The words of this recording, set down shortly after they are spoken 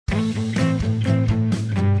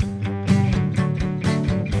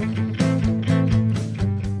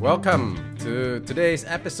Welcome to today's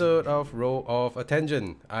episode of Row of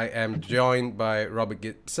Attention. I am joined by Robert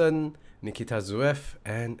Gibson, Nikita Zuev,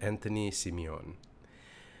 and Anthony Simeon.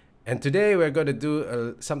 And today we're going to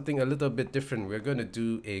do something a little bit different. We're going to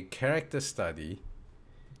do a character study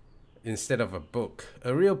instead of a book.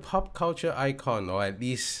 A real pop culture icon, or at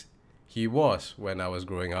least he was when I was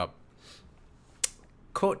growing up.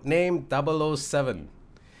 Codename 007.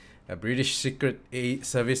 A British Secret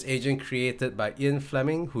Service agent created by Ian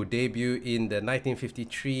Fleming, who debuted in the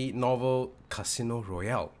 1953 novel Casino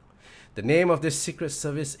Royale. The name of this Secret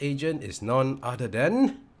Service agent is none other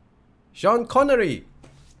than Sean Connery.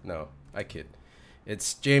 No, I kid.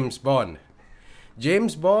 It's James Bond.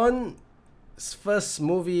 James Bond's first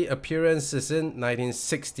movie appearance is in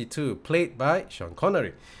 1962, played by Sean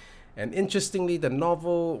Connery. And interestingly, the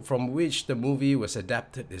novel from which the movie was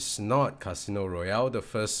adapted is not Casino Royale, the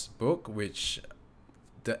first book, which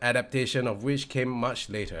the adaptation of which came much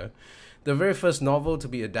later. The very first novel to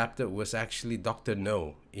be adapted was actually Dr.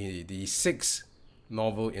 No, the sixth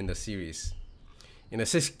novel in the series. In the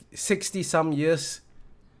 60-some years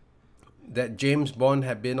that James Bond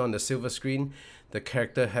had been on the silver screen, the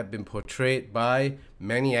character had been portrayed by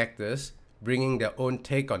many actors, bringing their own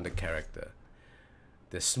take on the character.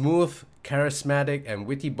 The smooth, charismatic, and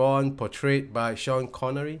witty Bond portrayed by Sean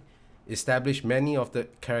Connery established many of the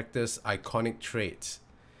character's iconic traits.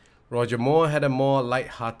 Roger Moore had a more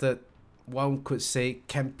light-hearted, one could say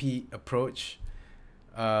campy approach,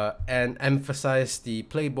 and emphasized the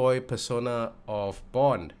playboy persona of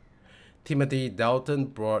Bond. Timothy Dalton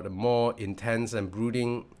brought a more intense and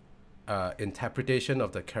brooding interpretation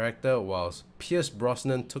of the character, whilst Pierce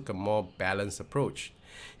Brosnan took a more balanced approach.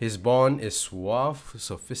 His Bond is suave,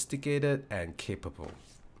 sophisticated, and capable.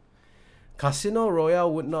 Casino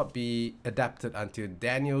Royale would not be adapted until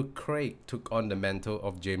Daniel Craig took on the mantle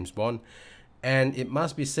of James Bond, and it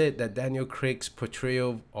must be said that Daniel Craig's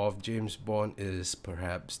portrayal of James Bond is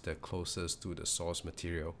perhaps the closest to the source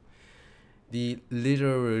material. The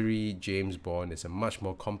literary James Bond is a much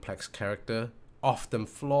more complex character, often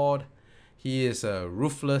flawed. He is a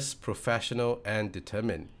ruthless professional and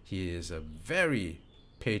determined. He is a very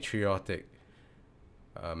patriotic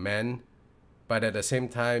man, but at the same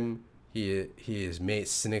time he is made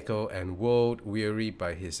cynical and world weary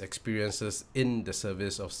by his experiences in the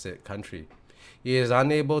service of said country. He is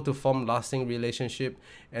unable to form lasting relationship,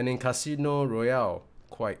 and in Casino Royale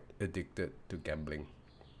quite addicted to gambling.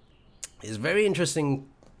 It's very interesting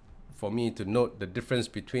for me to note the difference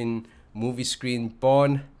between movie screen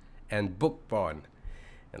Bond and book Bond.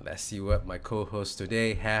 And let's see what my co-hosts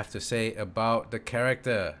today have to say about the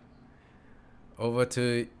character. Over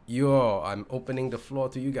to you all. I'm opening the floor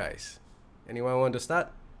to you guys. Anyone want to start?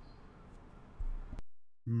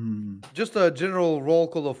 Just a general roll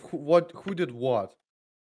call of who did what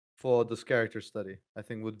for this character study, I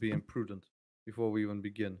think would be imprudent before we even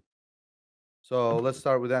begin. So let's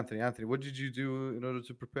start with Anthony. Anthony, what did you do in order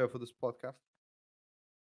to prepare for this podcast?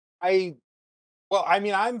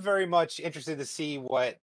 I'm very much interested to see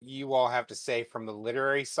what you all have to say from the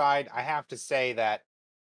literary side. I have to say that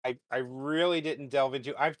I really didn't delve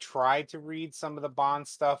into. I've tried to read some of the Bond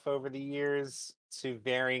stuff over the years to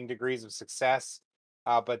varying degrees of success,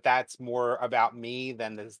 but that's more about me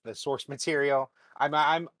than the source material.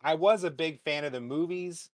 I was a big fan of the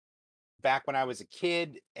movies back when I was a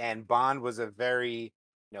kid, and Bond was a very,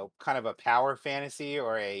 kind of a power fantasy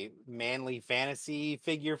or a manly fantasy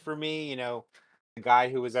figure for me. The guy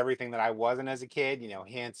who was everything that I wasn't as a kid.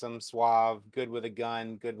 Handsome, suave, good with a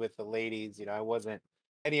gun, good with the ladies. I wasn't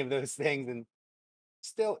any of those things, and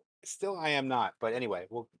still I am not. But anyway,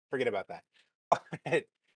 we'll forget about that.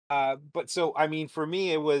 But so I mean, for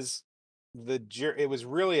me, it was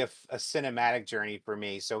really a cinematic journey for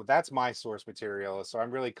me. So that's my source material. So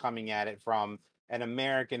I'm really coming at it from an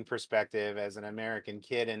American perspective as an American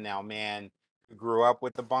kid and now man who grew up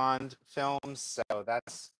with the Bond films. So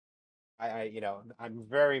that's I'm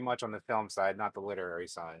very much on the film side, not the literary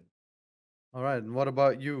side. All right, and what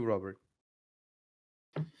about you, Robert?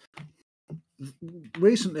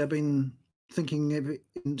 Recently, I've been thinking of it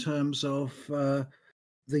in terms of the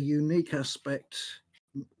unique aspect,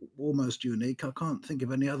 almost unique. I can't think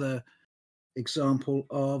of any other example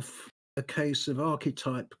of a case of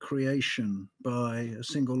archetype creation by a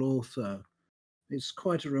single author. It's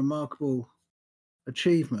quite a remarkable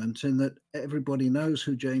achievement in that everybody knows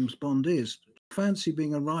who James Bond is. Fancy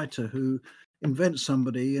being a writer who invents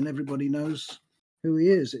somebody and everybody knows who he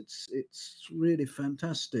is. It's really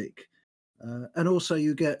fantastic. And also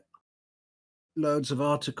you get loads of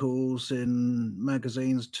articles in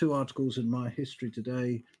magazines, 2 articles in my History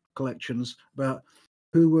Today collections about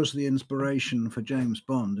who was the inspiration for James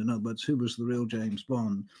Bond? In other words, who was the real James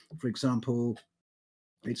Bond? For example,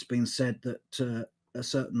 it's been said that a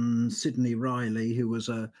certain Sidney Riley, who was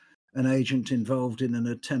an agent involved in an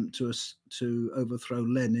attempt to overthrow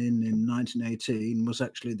Lenin in 1918, was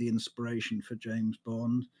actually the inspiration for James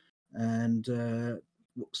Bond. And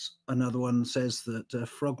another one says that a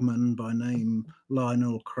frogman by name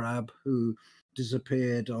Lionel Crabb, who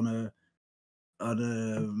disappeared on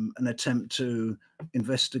an attempt to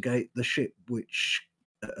investigate the ship which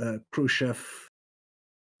Khrushchev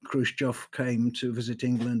came to visit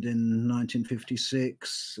England in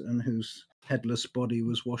 1956, and whose headless body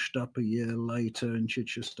was washed up a year later in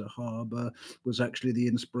Chichester Harbour, was actually the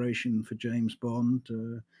inspiration for James Bond.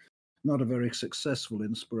 Not a very successful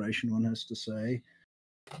inspiration, one has to say.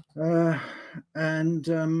 And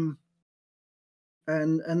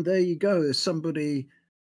there you go. There's somebody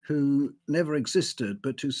who never existed,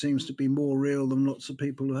 but who seems to be more real than lots of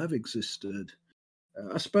people who have existed.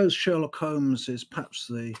 I suppose Sherlock Holmes is perhaps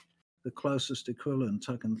the closest equivalent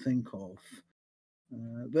I can think of.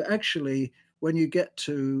 But actually, when you get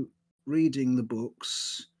to reading the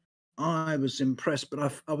books, I was impressed,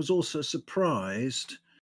 but I was also surprised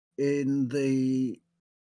in the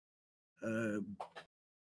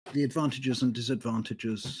advantages and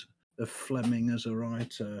disadvantages of Fleming as a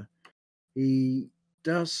writer. He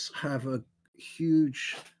does have a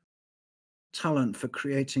huge talent for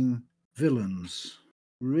creating villains,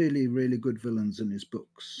 really, really good villains in his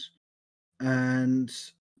books. And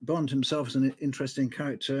Bond himself is an interesting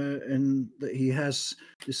character in that he has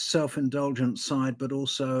this self-indulgent side, but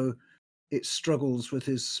also it struggles with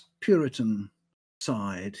his Puritan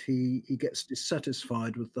side. He gets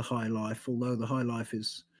dissatisfied with the high life, although the high life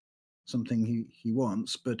is something he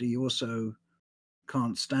wants, but he also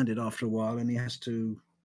can't stand it after a while, and he has to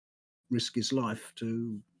risk his life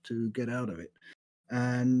to get out of it.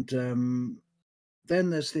 And then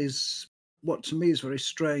there's this, what to me is very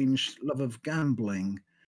strange, love of gambling.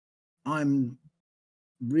 I'm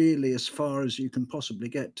really as far as you can possibly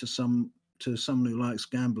get to someone who likes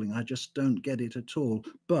gambling. I just don't get it at all.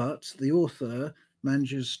 But the author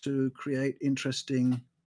manages to create interesting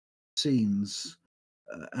scenes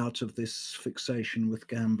out of this fixation with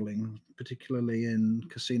gambling, particularly in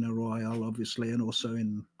Casino Royale, obviously, and also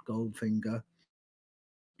in Goldfinger.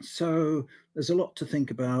 So there's a lot to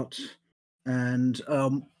think about. And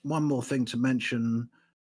one more thing to mention,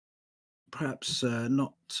 perhaps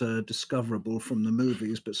not discoverable from the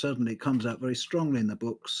movies, but certainly comes out very strongly in the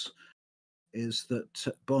books, is that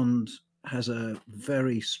Bond has a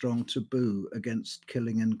very strong taboo against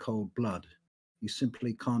killing in cold blood. He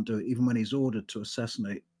simply can't do it. Even when he's ordered to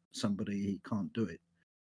assassinate somebody, he can't do it.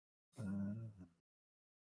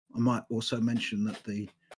 I might also mention that the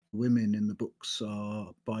women in the books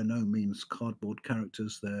are by no means cardboard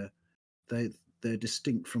characters. They're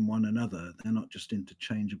distinct from one another. They're not just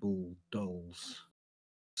interchangeable dolls.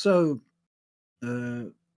 So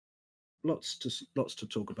lots to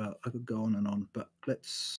talk about. I could go on, but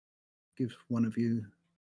let's give one of you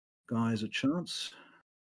guys a chance.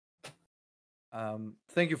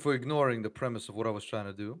 Thank you for ignoring the premise of what I was trying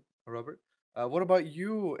to do, Robert. What about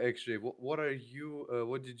you, XJ? What are you?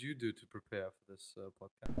 What did you do to prepare for this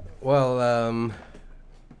podcast? Well,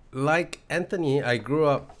 like Anthony, I grew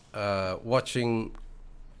up watching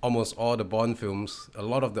almost all the Bond films. A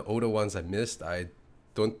lot of the older ones I missed. I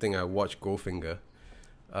don't think I watched Goldfinger.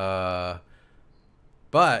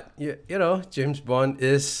 But you know, James Bond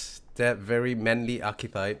is that very manly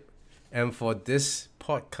archetype. And for this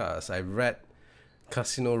podcast, I read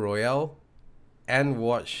Casino Royale and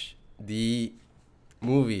watched the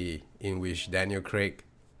movie in which Daniel Craig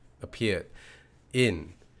appeared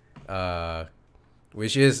in,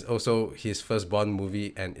 which is also his first Bond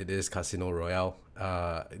movie, and it is Casino Royale.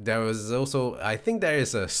 There was also, I think there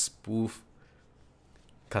is a spoof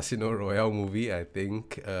Casino Royale movie, I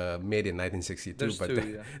think, made in 1962. There's but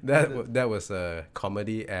two, that was a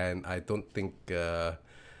comedy, and I don't think I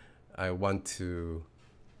want to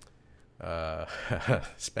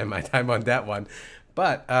spend my time on that one.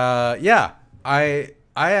 But yeah, I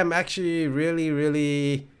am actually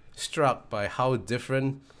really struck by how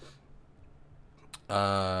different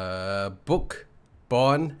book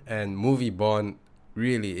Bond and movie Bond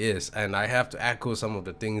really is, and I have to echo some of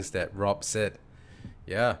the things that Rob said.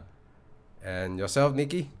 Yeah. And yourself,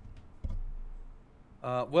 Nikki?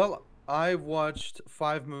 Well, I watched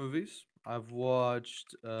 5 movies. I've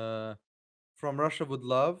watched From Russia with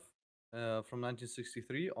Love from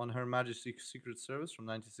 1963, On Her Majesty's Secret Service from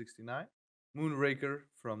 1969, Moonraker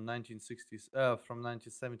from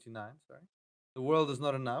 1979. Sorry, The World Is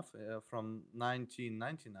Not Enough from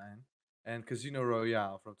 1999, and Casino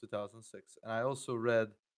Royale from 2006. And I also read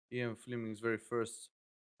Ian Fleming's very first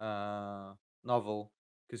novel,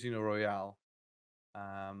 Casino Royale,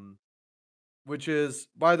 which is,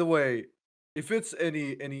 by the way, if it's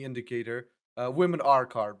any indicator, women are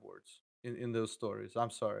cardboards in those stories.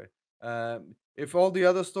 I'm sorry. If all the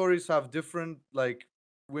other stories have different like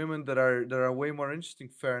women that are way more interesting,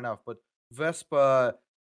 fair enough. But Vespa,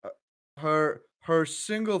 uh, her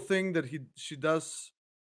single thing that she does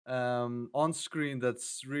on screen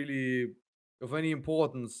that's really of any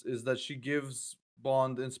importance is that she gives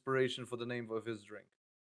Bond inspiration for the name of his drink.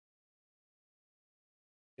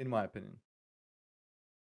 In my opinion.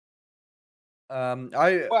 Well,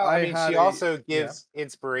 I I mean, had she a also yeah. gives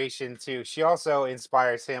inspiration to. She also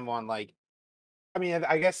inspires him on like. I mean,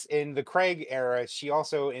 I guess in the Craig era, she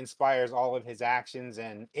also inspires all of his actions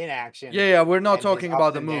and inaction Yeah, we're not and his talking ups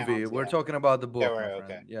about the and movie. downs. We're Yeah. talking about the Yeah. book, my Right.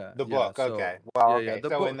 friend. Okay. Yeah, The yeah. book. So Okay. Well. yeah, Okay. the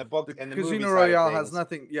So in book, the book, the in the movie Casino side of Royale has things,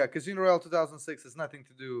 nothing. Yeah, Casino Royale 2006 has nothing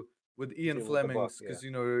to do with Ian do with the book. Fleming's Yeah.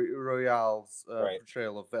 Casino Royale's Right.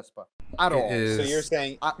 portrayal of Vespa at It all. So you're is.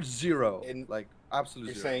 saying Zero, in like absolute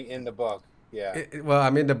you're zero. saying in the book. Yeah. Well, I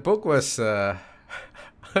mean, the book was.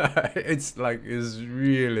 It's like is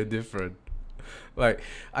really different. Like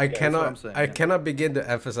I Yeah, That's what I'm cannot, saying. I Yeah. cannot begin to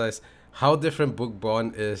emphasize how different book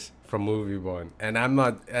Bond is from movie Bond, and I'm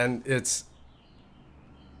not, and it's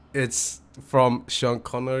from Sean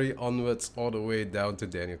Connery onwards all the way down to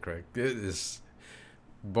Daniel Craig. It is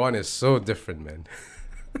Bond is so different, man.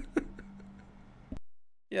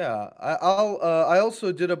 Yeah, I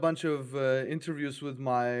also did a bunch of interviews with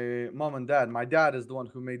my mom and dad. My dad is the one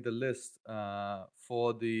who made the list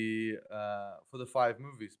for the 5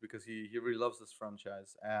 movies because he really loves this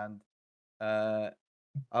franchise, and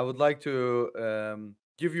I would like to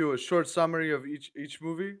give you a short summary of each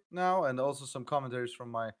movie now, and also some commentaries from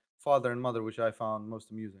my father and mother, which I found most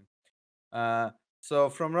amusing. So,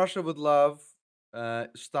 From Russia with Love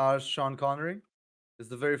stars Sean Connery. It's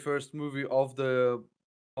the very first movie of the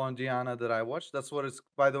Bondiana that I watched. That's what it's.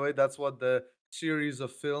 By the way, that's what the series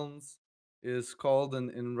of films is called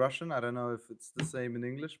in Russian. I don't know if it's the same in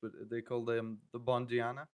English, but they call them the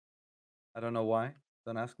Bondiana. I don't know why.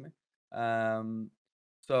 Don't ask me. Um,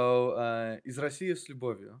 Из России с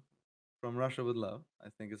любовью, From Russia with Love. I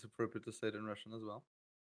think it's appropriate to say it in Russian as well.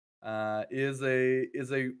 Is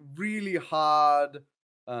a really hard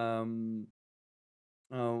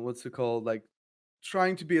what's it called, like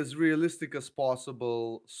trying to be as realistic as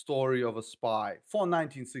possible story of a spy for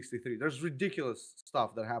 1963. There's ridiculous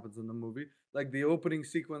stuff that happens in the movie, like the opening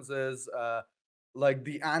sequences, like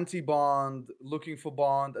the anti-Bond looking for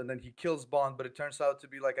Bond, and then he kills Bond, but it turns out to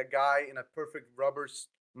be like a guy in a perfect rubber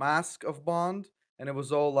mask of Bond, and it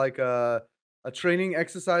was all like a training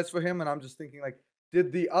exercise for him. And I'm just thinking, like,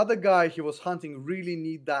 did the other guy he was hunting really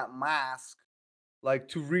need that mask, like,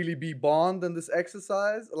 to really be Bond in this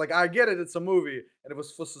exercise? Like, I get it, it's a movie and it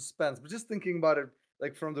was for suspense, but just thinking about it,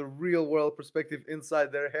 like from the real world perspective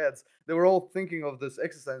inside their heads, they were all thinking of this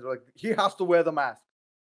exercise. Like, he has to wear the mask.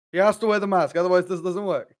 He has to wear the mask, otherwise this doesn't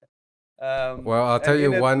work. Well, And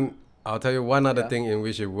in it, I'll tell you one other yeah, thing in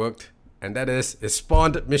which it worked, and that is it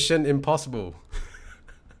spawned Mission Impossible.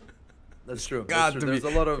 that's true. That's Got true. to There's be,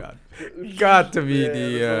 a lot of got to be yeah,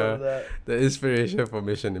 there's a lot of that. the inspiration for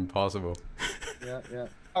Mission Impossible. Yeah.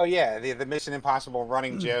 Oh yeah, the Mission Impossible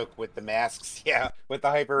running joke with the masks. Yeah, with the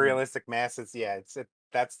hyper realistic masks. Yeah,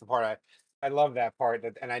 that's the part I love that part.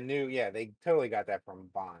 That, and I knew, yeah, they totally got that from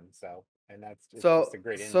Bond. So, and that's just So a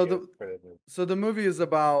great in so joke the for the movie. so the movie is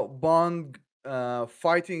about Bond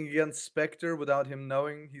fighting against Spectre without him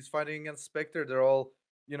knowing he's fighting against Spectre. They're all,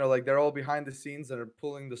 like they're all behind the scenes and are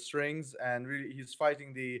pulling the strings, and really he's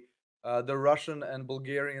fighting the Russian and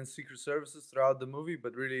Bulgarian secret services throughout the movie.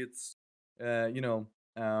 But really, it's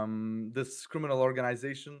this criminal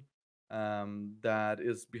organization that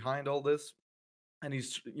is behind all this, and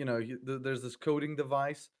he's there's this coding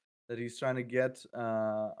device that he's trying to get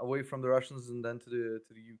away from the Russians and then to the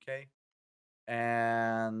UK.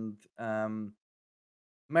 And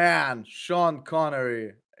man, Sean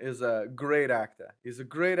Connery is a great actor. He's a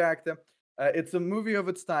great actor. It's a movie of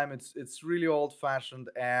its time. It's really old fashioned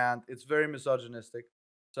and it's very misogynistic.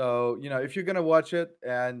 So if you're gonna watch it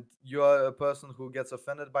and you're a person who gets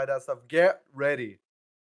offended by that stuff, get ready.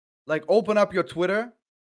 Like, open up your Twitter,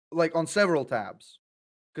 like on several tabs,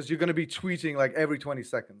 because you're gonna be tweeting like every 20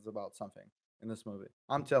 seconds about something in this movie.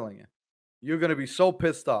 I'm telling you, you're gonna be so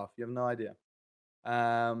pissed off. You have no idea.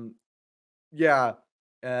 Um, yeah.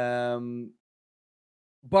 Um,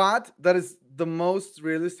 but that is the most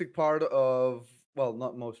realistic part of, well,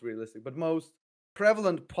 not most realistic, but most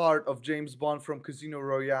prevalent part of James Bond from Casino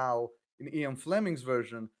Royale in Ian Fleming's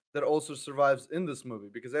version. that also survives in this movie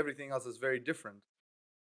because everything else is very different.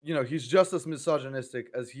 You know, he's just as misogynistic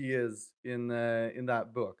as he is in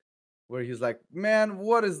that book, where he's like, "Man,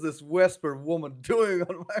 what is this Vesper woman doing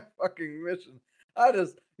on my fucking mission? I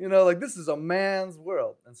just, like this is a man's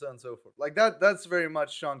world," and so on and so forth. Like that. That's very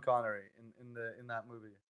much Sean Connery in that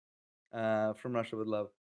movie, From Russia with Love.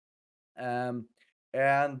 Um,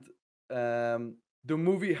 and the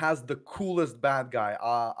movie has the coolest bad guy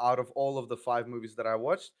out of all of the 5 movies that I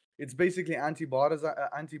watched. It's basically anti-Bond, as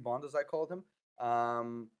I called him.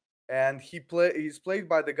 And he's played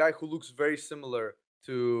by the guy who looks very similar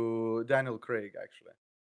to Daniel Craig, actually.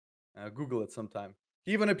 Google it sometime.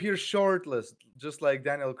 He even appears shirtless, just like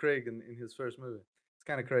Daniel Craig in his first movie. It's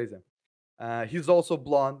kind of crazy. He's also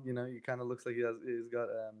blonde. He kind of looks like he's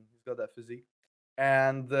got that physique.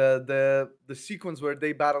 And the sequence where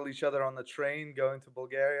they battle each other on the train going to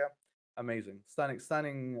Bulgaria, amazing,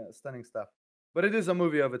 stunning stuff. But it is a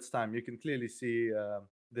movie of its time. You can clearly see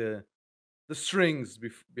the strings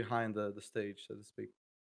behind the stage, so to speak.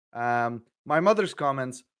 My mother's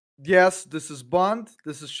comments: yes, this is Bond.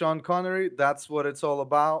 This is Sean Connery. That's what it's all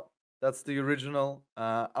about. That's the original.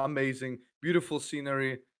 Amazing, beautiful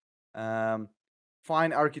scenery.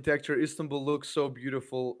 Fine architecture. Istanbul looks so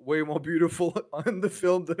beautiful, way more beautiful in the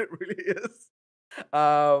film than it really is.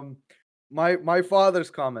 My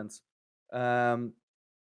father's comments: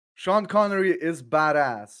 Sean Connery is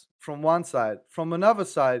badass from one side. From another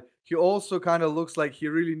side, he also kind of looks like he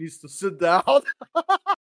really needs to sit down.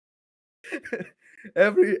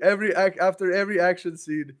 After every action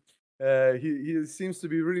scene, he seems to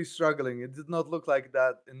be really struggling. It did not look like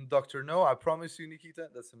that in Doctor No. I promise you, Nikita.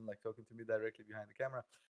 That's him like talking to me directly behind the camera.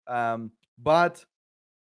 But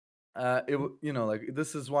like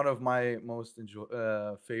this is one of my most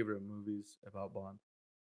favorite movies about Bond.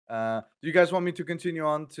 Do you guys want me to continue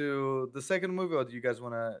on to the second movie, or do you guys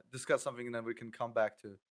want to discuss something and then we can come back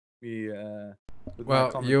to me?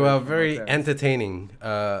 Well, you are very entertaining.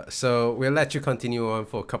 So we'll let you continue on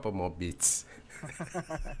for a couple more beats.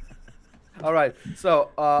 All right. So,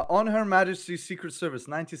 on Her Majesty's Secret Service,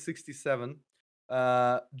 1967,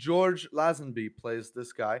 George Lazenby plays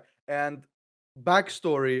this guy, and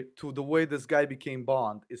backstory to the way this guy became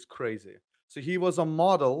Bond is crazy. So he was a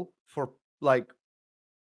model for like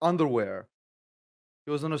underwear.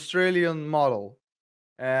 He was an Australian model,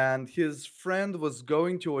 and his friend was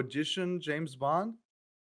going to audition James Bond,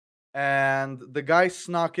 and the guy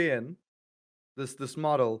snuck in, this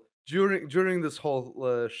model, during this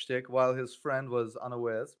whole shtick while his friend was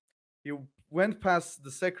unawares. He went past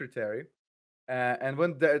the secretary and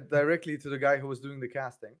went directly to the guy who was doing the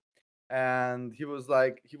casting, and he was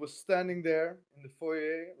standing there in the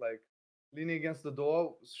foyer, like leaning against the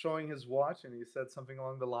door, showing his watch, and he said something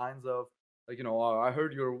along the lines of, like, I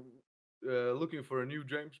heard you're looking for a new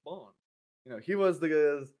James Bond. He was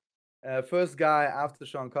the first guy after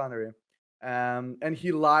Sean Connery, and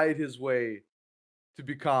he lied his way to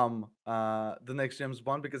become the next James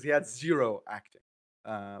Bond because he had zero acting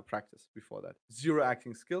practice before that, zero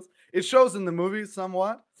acting skills. It shows in the movie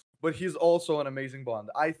somewhat, but he's also an amazing Bond.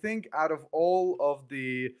 I think out of all of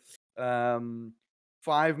the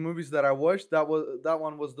 5 movies that I watched, that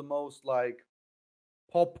one was the most like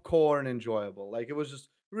popcorn enjoyable. Like, it was just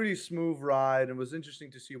really smooth ride, and it was interesting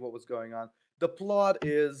to see what was going on. The plot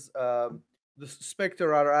is the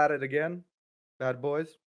Spectre are at it again, bad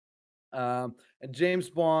boys. And James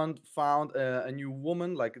Bond found a new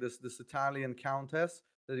woman, like this Italian countess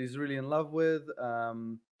that he's really in love with,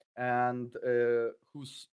 and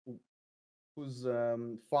whose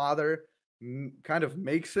father kind of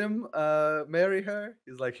makes him marry her.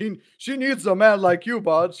 He's like, she needs a man like you,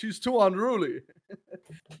 Bond. She's too unruly.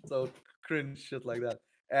 So cringe shit like that.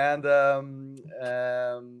 And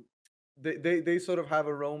they sort of have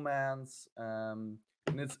a romance, and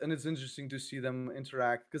it's interesting to see them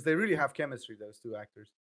interact because they really have chemistry, those 2 actors.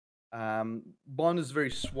 Bond is very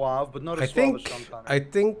suave, but not as suave as Sean Connery. I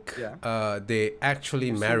think Yeah. they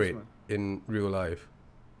actually married in real life.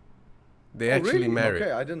 They actually really? married.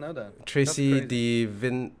 Okay, I didn't know that. Tracy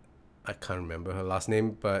Devin, I can't remember her last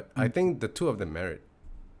name, but I think the 2 of them married.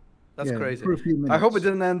 That's crazy. For a few I hope it minutes.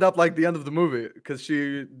 didn't end up like the end of the movie because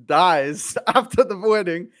she dies after the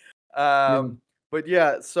wedding. But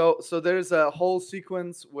yeah, so there's a whole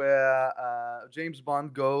sequence where James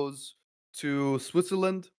Bond goes to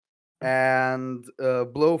Switzerland, and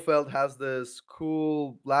Blofeld has this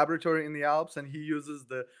cool laboratory in the Alps, and he uses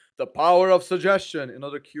the power of suggestion in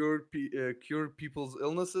order to cure people's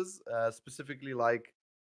illnesses, specifically like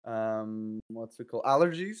what's it called,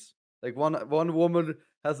 allergies. Like one woman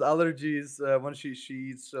has allergies when she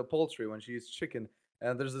eats poultry, when she eats chicken,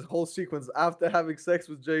 And there's this whole sequence after having sex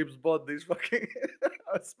with James Bond. These fucking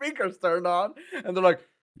speakers turned on, and they're like,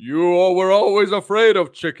 "You all were always afraid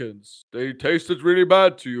of chickens. They tasted really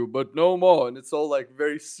bad to you, but no more." And it's all like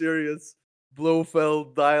very serious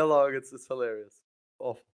Blofeld dialogue. It's hilarious.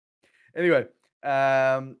 Awful. Anyway,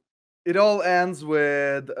 it all ends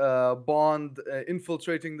with Bond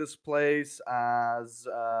infiltrating this place as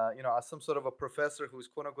as some sort of a professor who's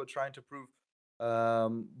quote unquote trying to prove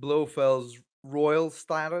Blofeld's royal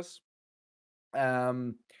status.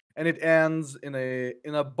 And it ends in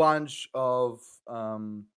a bunch of what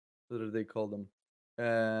do they call them?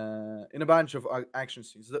 In a bunch of action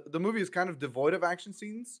scenes. The movie is kind of devoid of action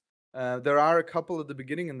scenes. There are a couple at the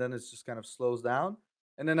beginning, and then it just kind of slows down.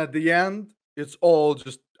 And then at the end, it's all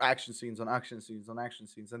just action scenes on action scenes on action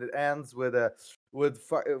scenes, and it ends with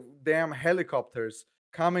damn helicopters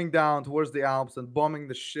coming down towards the Alps and bombing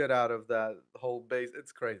the shit out of that whole base.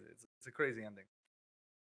 It's crazy. It's a crazy ending.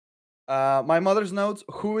 My mother's notes: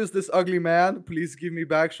 who is this ugly man? Please give me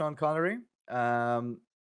back Sean Connery.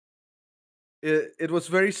 It was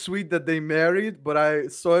very sweet that they married, but I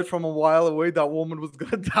saw it from a while away that woman was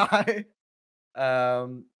gonna die.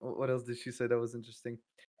 What else did she say that was interesting?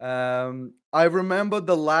 I remember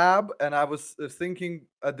the lab, and I was thinking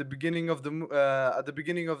at the beginning of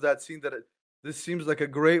that scene that this seems like a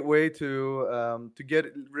great way to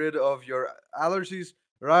get rid of your allergies,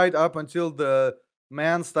 right up until the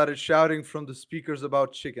man started shouting from the speakers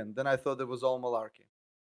about chicken. Then I thought it was all malarkey.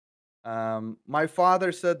 My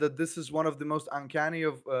father said that this is one of the most uncanny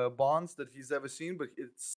of Bonds that he's ever seen, but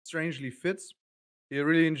it strangely fits. He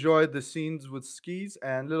really enjoyed the scenes with skis.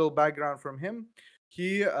 And little background from him: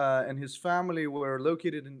 he and his family were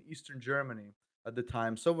located in Eastern Germany at the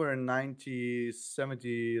time, somewhere in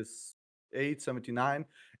 1978, 79,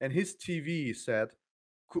 and his TV set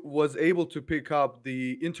was able to pick up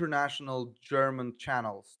the international German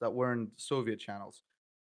channels that weren't Soviet channels.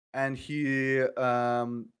 And he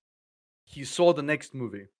saw the next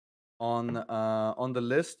movie on the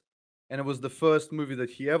list, and it was the first movie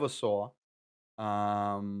that he ever saw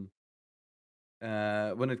when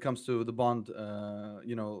it comes to the Bond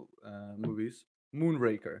movies,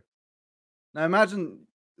 Moonraker. Now imagine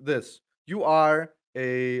this: you are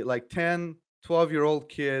a like 10, 12-year-old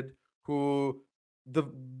kid who the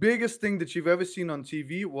biggest thing that you've ever seen on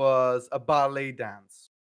TV was a ballet dance,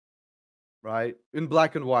 right, in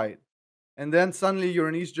black and white. And then suddenly you're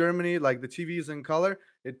in East Germany, like the TV is in color.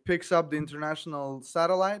 It picks up the international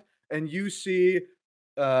satellite, and you see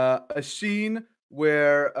a scene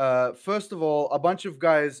where, first of all, a bunch of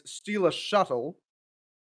guys steal a shuttle,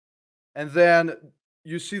 and then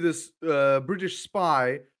you see this British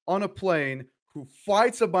spy on a plane who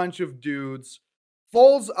fights a bunch of dudes,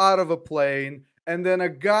 falls out of a plane, and then a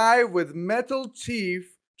guy with metal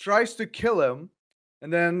teeth tries to kill him.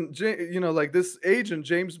 And then, like this agent,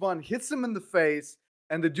 James Bond, hits him in the face,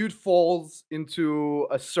 and the dude falls into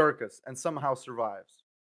a circus and somehow survives.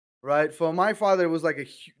 Right? For my father, it was like an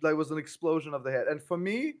explosion of the head. And for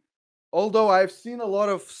me, although I've seen a lot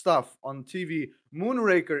of stuff on TV,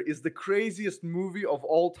 Moonraker is the craziest movie of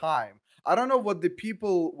all time. I don't know what the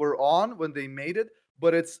people were on when they made it,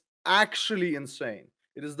 but it's actually insane.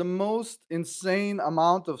 It is the most insane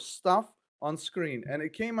amount of stuff on screen, and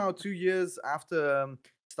it came out 2 years after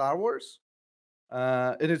Star Wars,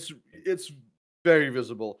 and it's very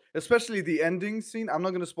visible, especially the ending scene. I'm not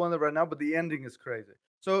going to spoil it right now, but the ending is crazy.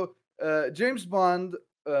 So James Bond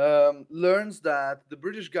learns that the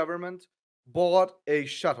British government bought a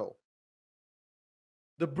shuttle.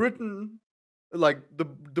 The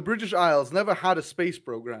British Isles never had a space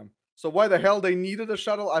program, so why the hell they needed a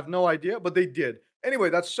shuttle, I've no idea, but they did. Anyway,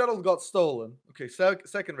 that shuttle got stolen. Okay,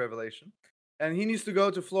 second revelation. And he needs to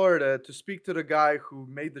go to Florida to speak to the guy who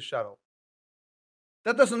made the shuttle.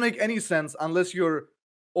 That doesn't make any sense unless you're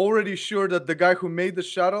already sure that the guy who made the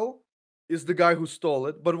shuttle is the guy who stole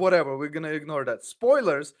it. But whatever, we're going to ignore that.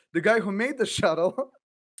 Spoilers, the guy who made the shuttle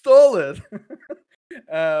stole it.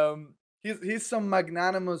 He's some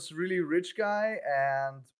magnanimous, really rich guy,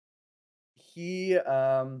 and he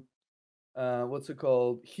what's it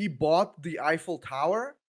called? He bought the Eiffel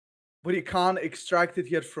Tower, but he can't extract it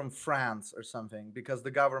yet from France or something because the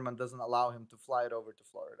government doesn't allow him to fly it over to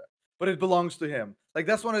Florida. But it belongs to him. Like,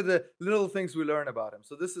 that's one of the little things we learn about him.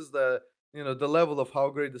 So this is the level of how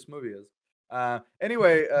great this movie is.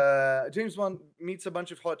 Anyway, James Bond meets a bunch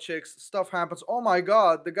of hot chicks. Stuff happens. Oh my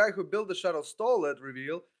God, the guy who built the shuttle stole it.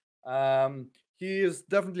 Reveal. He is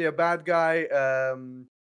definitely a bad guy.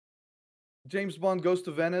 James Bond goes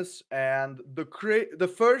to Venice, and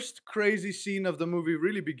the first crazy scene of the movie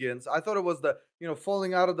really begins. I thought it was the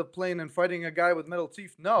falling out of the plane and fighting a guy with metal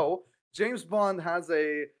teeth. No, James Bond has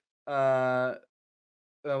a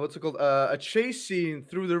what's it called? A chase scene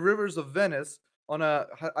through the rivers of Venice on I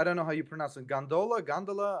don't know how you pronounce it,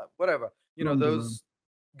 gondola, whatever. You know Gondola. those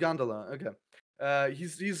gondola. Okay.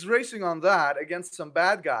 He's racing on that against some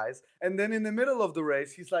bad guys, and then in the middle of the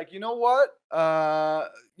race, he's like, you know what? I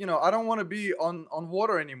don't want to be on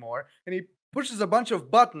water anymore, and he pushes a bunch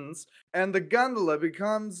of buttons, and the gondola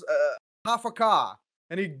becomes half a car,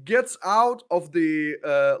 and he gets out of the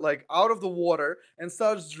out of the water and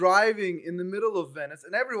starts driving in the middle of Venice,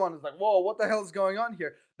 and everyone is like, whoa, what the hell is going on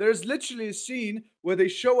here? There's literally a scene where they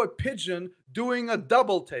show a pigeon doing a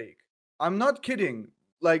double take. I'm not kidding.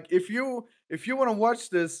 Like, if you want to watch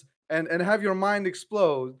this and have your mind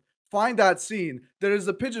explode, find that scene. There is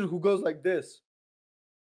a pigeon who goes like this.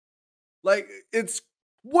 Like, it's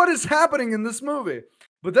what is happening in this movie?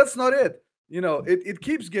 But that's not it. It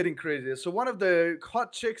keeps getting crazier. So one of the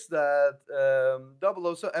hot chicks that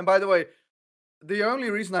 007, and by the way, the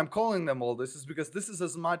only reason I'm calling them all this is because this is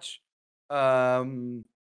as much how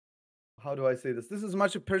do I say this? This is as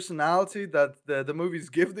much a personality that the movies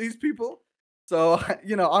give these people. So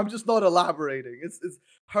I'm just not elaborating. It's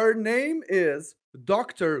her name is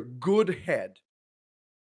Dr. Goodhead.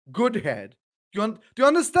 Goodhead. Do you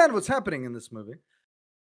understand what's happening in this movie?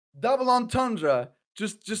 Double entendre.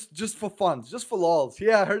 Just for fun, just for lols.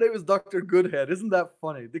 Yeah, her name is Dr. Goodhead. Isn't that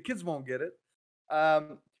funny? The kids won't get it.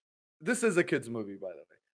 This is a kids movie, by the way.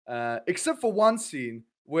 Except for one scene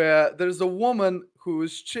where there's a woman who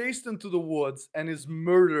is chased into the woods and is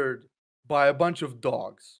murdered by a bunch of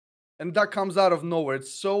dogs. And that comes out of nowhere.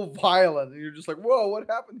 It's so violent. And you're just like, whoa, what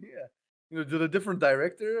happened here? Did a different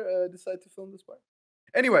director decide to film this part?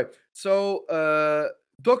 Anyway, so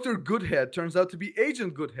Dr. Goodhead turns out to be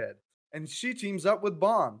Agent Goodhead. And she teams up with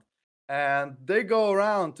Bond. And they go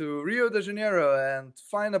around to Rio de Janeiro and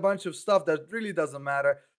find a bunch of stuff that really doesn't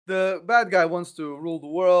matter. The bad guy wants to rule the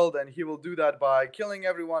world, and he will do that by killing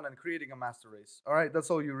everyone and creating a master race. All right, that's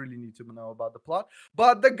all you really need to know about the plot.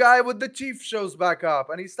 But the guy with the teeth shows back up,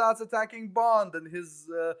 and he starts attacking Bond and his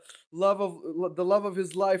love of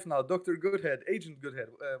his life now, Dr. Goodhead, Agent Goodhead,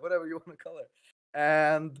 whatever you want to call it.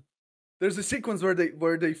 And there's a sequence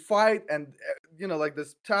where they fight, and like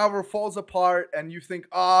this tower falls apart, and you think,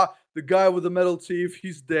 the guy with the metal teeth,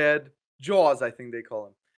 he's dead. Jaws, I think they call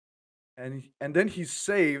him. And then he's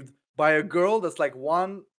saved by a girl that's like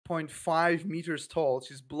 1.5 meters tall.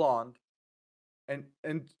 She's blonde, and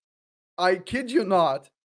I kid you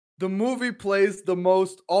not, the movie plays the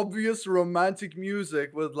most obvious romantic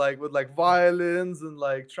music with violins and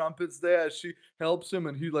like trumpets there as she helps him,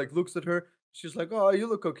 and he like looks at her. She's like, oh, you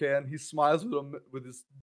look okay. And he smiles with his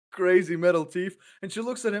crazy metal teeth. And she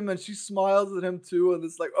looks at him and she smiles at him too. And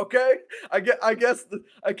it's like, okay, I guess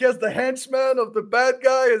the henchman of the bad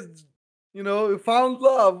guy is, found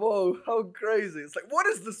love. Whoa, how crazy. It's like, what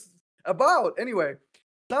is this about? Anyway,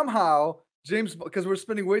 somehow, because we're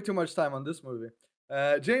spending way too much time on this movie,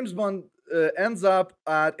 James Bond ends up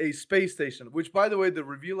at a space station, which, by the way, the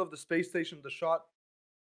reveal of the space station, the shot,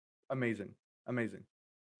 amazing. Amazing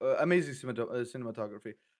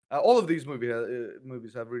cinematography. All of these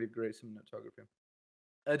movies have really great cinematography.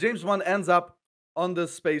 James Bond ends up on the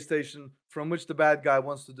space station from which the bad guy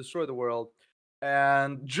wants to destroy the world,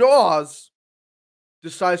 and Jaws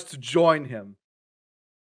decides to join him.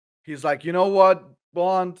 He's like, you know what,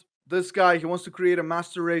 Bond, this guy, he wants to create a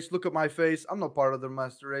master race. Look at my face. I'm not part of the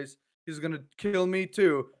master race. He's gonna kill me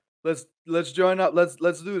too. Let's join up.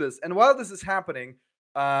 Let's do this. And while this is happening,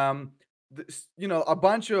 a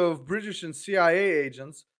bunch of British and CIA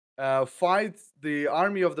agents fight the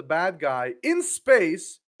army of the bad guy in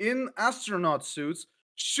space in astronaut suits,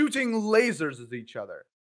 shooting lasers at each other.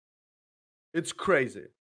 It's crazy.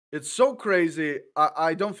 It's so crazy.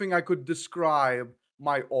 I don't think I could describe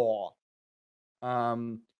my awe.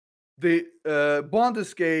 The Bond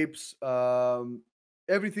escapes.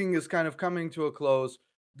 Everything is kind of coming to a close.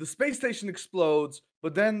 The space station explodes,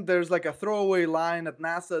 but then there's like a throwaway line at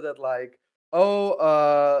NASA that like,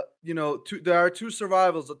 there are two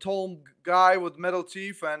survivors, a tall guy with metal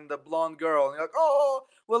teeth and a blonde girl. And you're like, oh,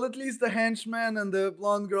 well, at least the henchman and the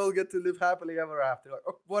blonde girl get to live happily ever after. Like,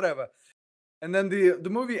 oh, whatever. And then the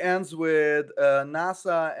movie ends with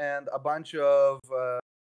NASA and a bunch of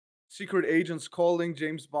secret agents calling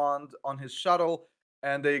James Bond on his shuttle,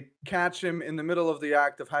 and they catch him in the middle of the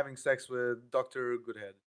act of having sex with Dr.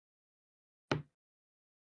 Goodhead.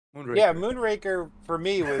 Moonraker. Yeah, Moonraker for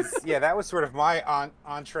me was that was sort of my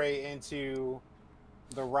entree into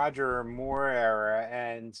the Roger Moore era,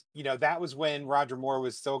 and that was when Roger Moore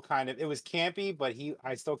was still kind of, it was campy, but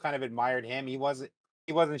I still kind of admired him. He wasn't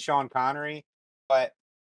Sean Connery, but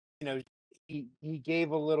he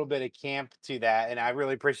gave a little bit of camp to that, and I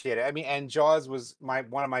really appreciate it. I mean, and Jaws was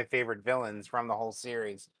one of my favorite villains from the whole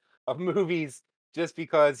series of movies, just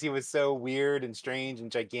because he was so weird and strange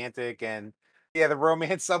and gigantic, and yeah, the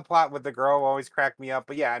romance subplot with the girl always cracked me up.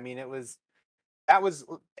 But yeah, I mean, that was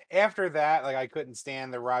after that, like I couldn't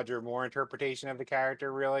stand the Roger Moore interpretation of the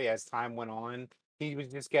character really as time went on. He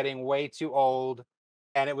was just getting way too old.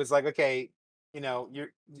 And it was like, okay,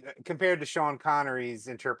 you're compared to Sean Connery's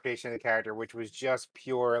interpretation of the character, which was just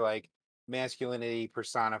pure like masculinity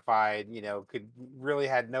personified, could really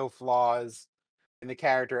had no flaws in the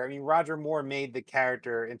character. I mean, Roger Moore made the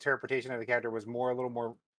character interpretation of the character was more a little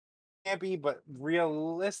more campy but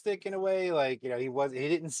realistic in a way. Like, he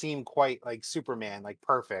didn't seem quite like Superman, like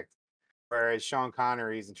perfect. Whereas Sean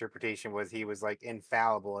Connery's interpretation was he was like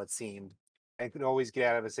infallible, it seemed, and could always get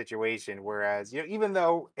out of a situation. Whereas, even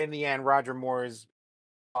though in the end Roger Moore's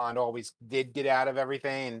Bond always did get out of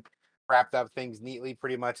everything and wrapped up things neatly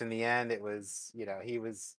pretty much in the end, it was, he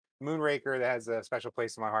was Moonraker that has a special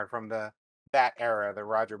place in my heart from that era, the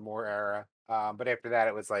Roger Moore era. But after that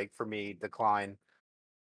it was like for me decline.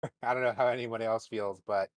 I don't know how anyone else feels,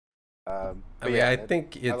 but I mean, yeah, I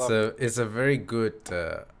think I love it. it's a very good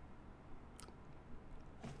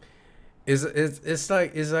it's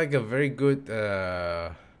like a very good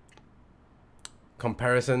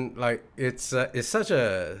comparison. Like it's such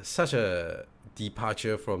a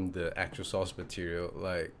departure from the actual source material.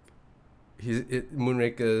 Like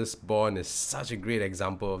Moonraker's Bond is such a great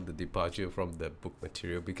example of the departure from the book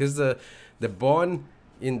material, because the Bond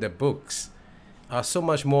in the books are so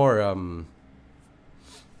much more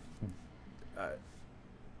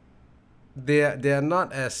they are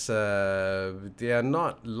not as they are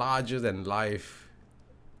not larger than life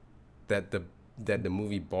that the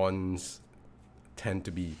movie Bonds tend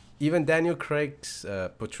to be. Even Daniel Craig's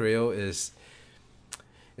portrayal is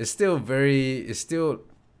still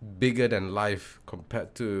bigger than life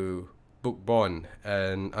compared to book Bond.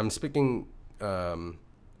 And I'm speaking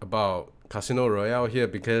about Casino Royale here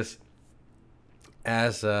because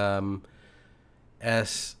as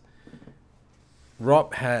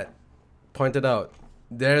Rob had pointed out,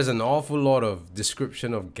 there's an awful lot of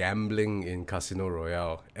description of gambling in Casino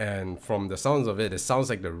Royale, and from the sounds of it, it sounds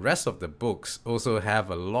like the rest of the books also have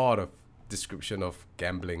a lot of description of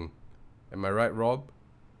gambling. Am I right, Rob?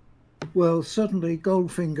 Well, certainly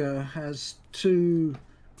Goldfinger has two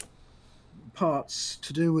parts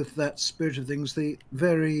to do with that spirit of things. The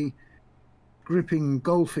very gripping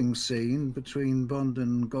golfing scene between Bond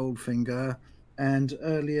and Goldfinger, and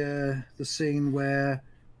earlier the scene where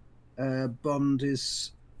Bond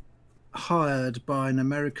is hired by an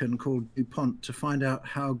American called DuPont to find out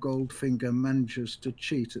how Goldfinger manages to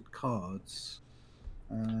cheat at cards.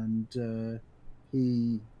 And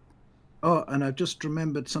and I've just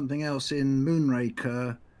remembered something else. In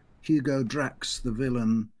Moonraker, Hugo Drax, the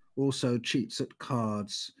villain, also cheats at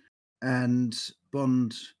cards, and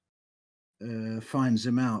Bond finds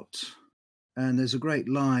him out. And there's a great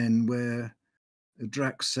line where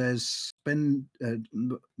Drax says,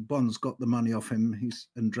 Bond's got the money off him,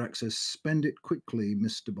 and Drax says, "Spend it quickly,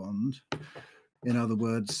 Mr. Bond." In other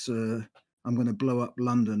words, I'm going to blow up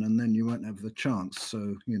London and then you won't have the chance.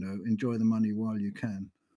 So, enjoy the money while you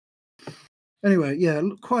can. Anyway, yeah,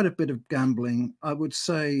 quite a bit of gambling. I would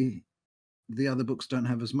say the other books don't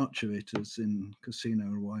have as much of it as in Casino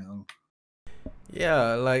Royale.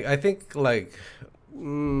 Yeah, like I think like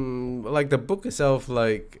the book itself,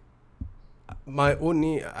 like my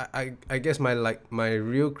only I guess my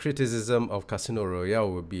real criticism of Casino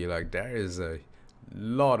Royale would be like there is a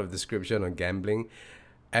lot of description on gambling,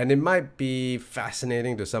 and it might be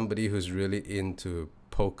fascinating to somebody who's really into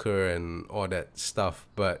poker and all that stuff,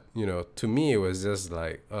 but to me it was just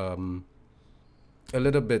like a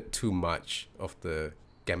little bit too much of the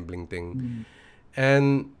gambling thing.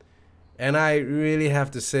 And I really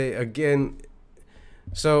have to say again,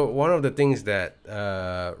 so one of the things that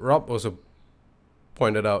Rob also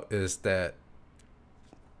pointed out is that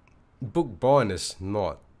book Bond is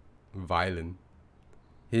not violent.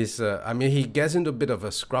 He's he gets into a bit of a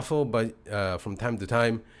scruffle but from time to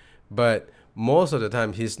time, but most of the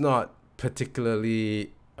time he's not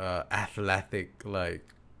particularly athletic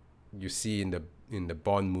like you see in the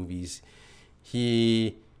Bond movies.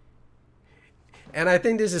 And I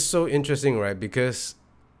think this is so interesting, right? Because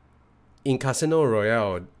in Casino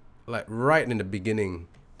Royale, like right in the beginning,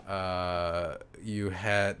 you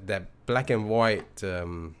had that black and white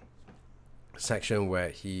section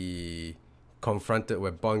where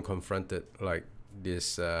Bond confronted like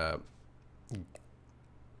this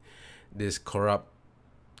corrupt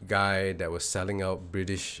guy that was selling out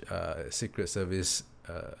British Secret Service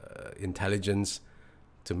intelligence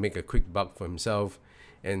to make a quick buck for himself.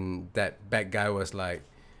 And that bad guy was like,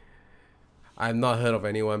 I've not heard of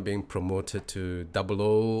anyone being promoted to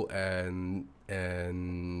 00, and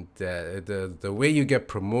the way you get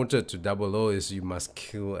promoted to 00 is you must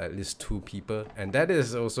kill at least 2 people, and that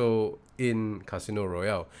is also in Casino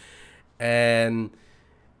Royale. And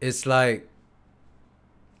it's like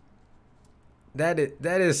that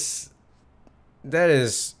is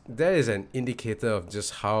an indicator of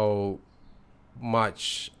just how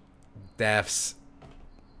much deaths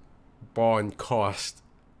Bond cost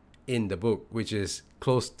in the book, which is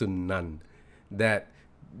close to none. That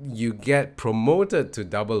you get promoted to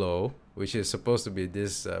 00, which is supposed to be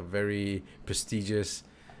this very prestigious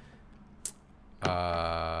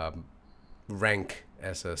rank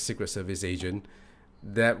as a Secret Service agent,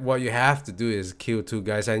 that what you have to do is kill 2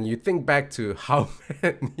 guys. And you think back to how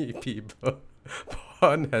many people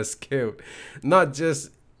Bond has killed, not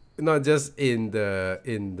just in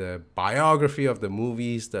the biography of the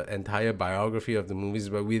movies, the entire biography of the movies,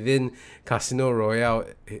 but within Casino Royale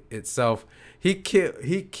itself. He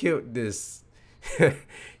killed this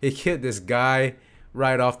he killed this guy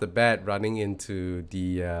right off the bat, running into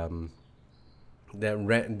the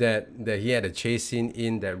that he had a chase scene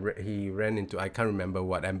in, that he ran into, I can't remember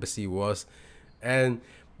what embassy it was. And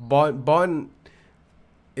Bond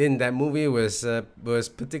in that movie was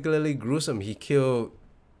particularly gruesome. He killed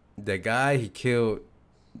the guy, he killed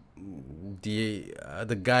the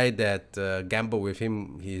guy that gambled with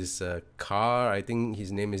him his car. I think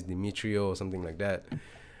his name is Dimitrio or something like that.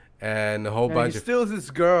 And a whole bunch of... steals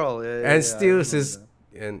his girl. And steals his...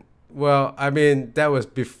 And, well, I mean, that was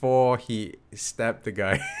before he stabbed the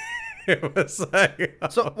guy. It was like...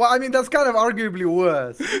 So, well, I mean, that's kind of arguably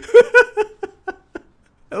worse.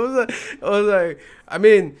 It was like, I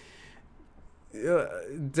mean,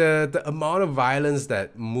 the amount of violence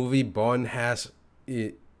that movie Bond has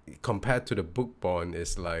compared to the book Bond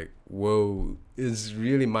is like, whoa, it's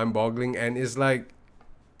really mind-boggling. And it's like,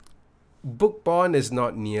 book Bond is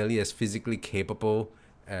not nearly as physically capable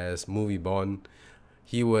as movie Bond.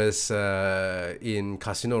 He was in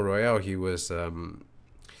Casino Royale, he was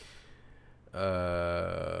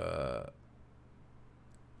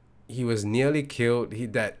nearly killed.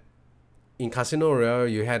 In Casino Royale,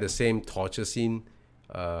 you had the same torture scene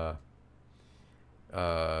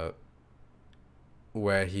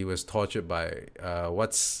where he was tortured by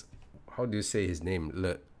how do you say his name?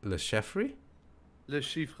 Le Chiffre? Le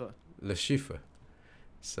Chiffre. Le Chiffre.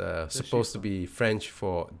 It's supposed to be French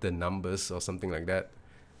for the numbers or something like that,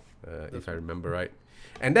 if I remember right.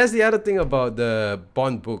 And that's the other thing about the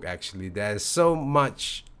Bond book, actually. There's so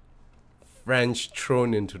much French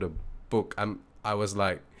thrown into the book. I was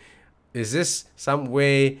like, is this some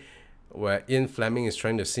way where Ian Fleming is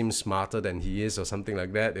trying to seem smarter than he is or something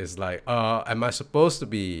like that? It's like, am I supposed to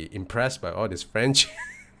be impressed by all this French?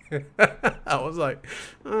 I was like,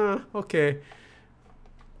 okay.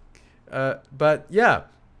 But yeah,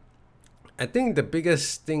 I think the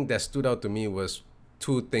biggest thing that stood out to me was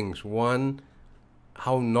 2 things. 1,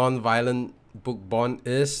 how non-violent book Bond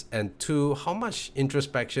is, and 2, how much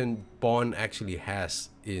introspection Bond actually has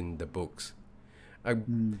in the books.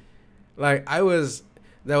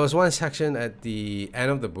 There was one section at the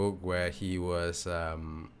end of the book where he was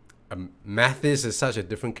Mathis is such a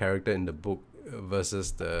different character in the book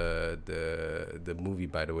versus the movie,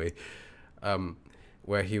 by the way,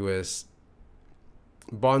 where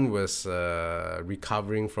Bond was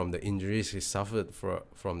recovering from the injuries he suffered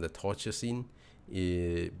from the torture scene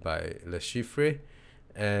by Le Chiffre,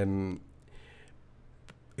 and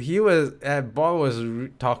Bond was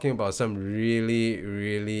talking about some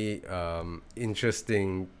really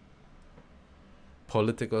interesting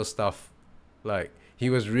political stuff. Like, he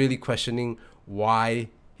was really questioning why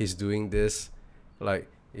he's doing this. Like,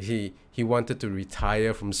 he wanted to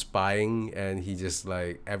retire from spying, and he just,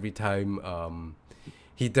 like, every time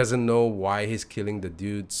he doesn't know why he's killing the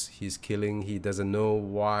dudes he's killing. He doesn't know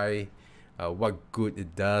why, what good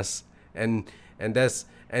it does, and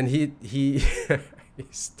he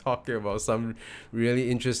he's talking about some really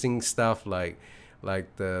interesting stuff, like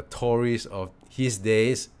the Tories of his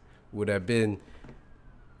days would have been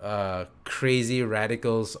crazy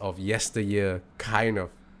radicals of yesteryear, kind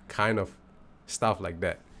of stuff like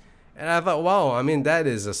that. And I thought, wow, I mean, that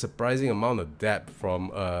is a surprising amount of depth from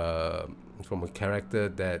a character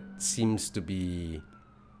that seems to be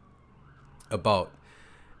about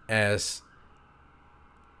as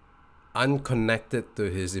unconnected to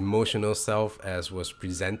his emotional self as was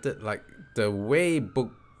presented. Like, the way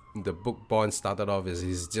the book Bond started off is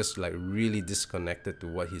he's just like really disconnected to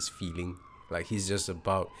what he's feeling, Like he's just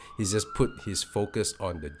put his focus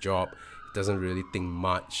on the job. He doesn't really think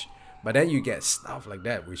much. But then you get stuff like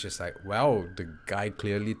that, which is like, well, the guy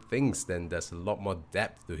clearly thinks. Then there's a lot more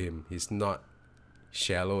depth to him. He's not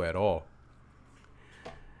shallow at all.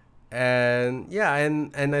 And yeah,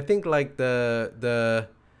 and I think like the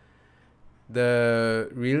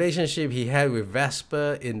relationship he had with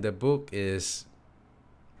Vesper in the book is,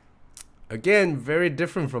 again, very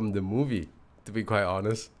different from the movie, to be quite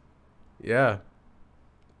honest. Yeah,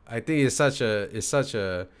 I think it's such a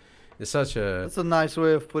That's a nice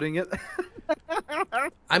way of putting it.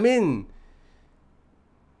 I mean,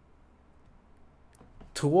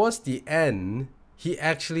 towards the end, he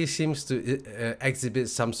actually seems to exhibit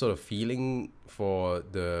some sort of feeling for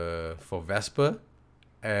Vesper,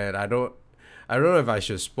 and I don't know if I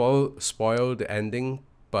should spoil the ending,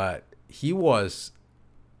 but he was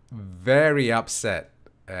very upset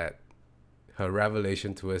at her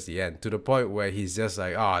revelation towards the end, to the point where he's just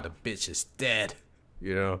like, "Oh, the bitch is dead,"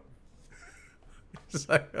 you know. It's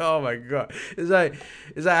like, oh my god. It's like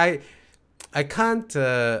I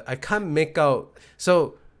can't make out.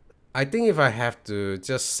 So I think if I have to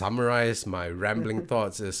just summarize my rambling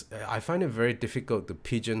thoughts, is I find it very difficult to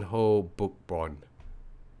pigeonhole Book Bond.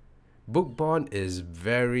 Book Bond is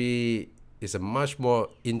a much more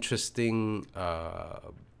interesting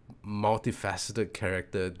multifaceted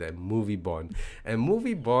character than Movie Bond. And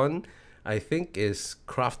Movie Bond, I think, is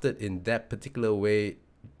crafted in that particular way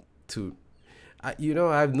to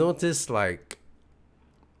I've noticed like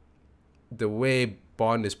the way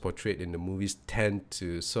Bond is portrayed in the movies tend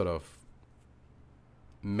to sort of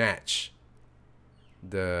match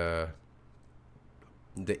the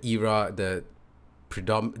era, the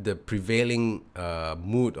prevailing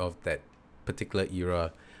mood of that particular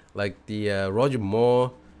era. Like the Roger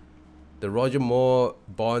Moore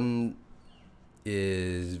Bond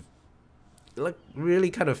is like really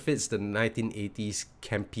kind of fits the 1980s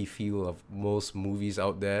campy feel of most movies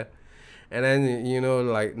out there. And then,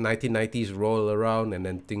 like 1990s roll around, and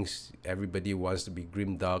then everybody wants to be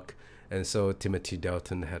grimdark. And so Timothy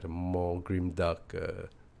Dalton had a more grimdark,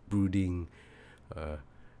 brooding,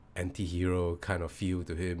 anti-hero kind of feel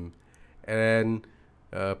to him. And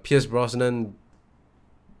Pierce Brosnan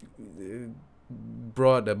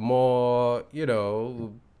brought a more,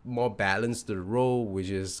 more balance to the role, which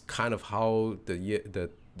is kind of how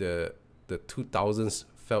the 2000s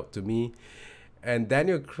felt to me. And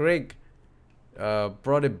Daniel Craig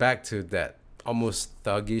brought it back to that almost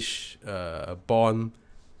thuggish Bond,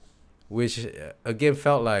 which again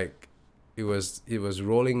felt like it was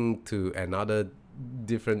rolling to another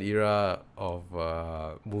different era of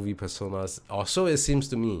movie personas, or so it seems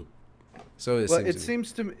to me. It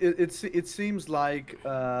seems like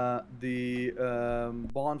the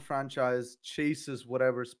Bond franchise chases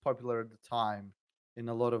whatever's popular at the time in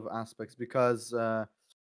a lot of aspects, because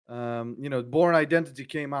Born Identity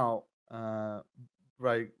came out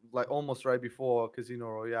almost right before Casino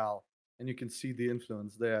Royale, and you can see the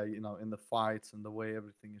influence there, in the fights and the way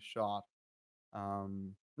everything is shot.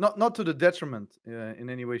 Not to the detriment in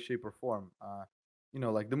any way, shape, or form.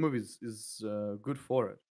 Like the movie is good for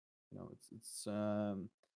it.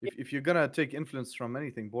 If you're gonna take influence from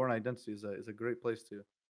anything, Born Identity is a great place to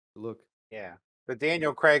look. Yeah, but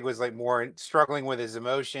Daniel Craig was like more struggling with his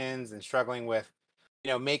emotions and struggling with,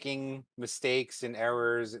 making mistakes and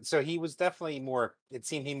errors. So he was definitely more. It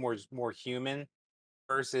seemed he more human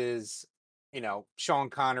versus, Sean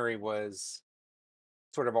Connery was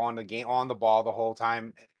sort of on the ball the whole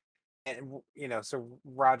time, and so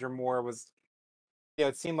Roger Moore was.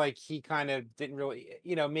 It seemed like he kind of didn't really,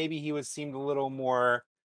 maybe seemed a little more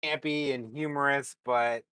campy and humorous,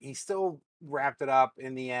 but he still wrapped it up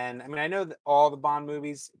in the end. I mean, I know that all the Bond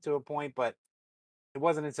movies to a point, but it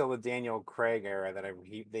wasn't until the Daniel Craig era that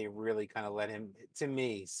they really kind of let him, to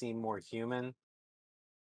me, seem more human.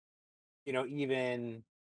 Even,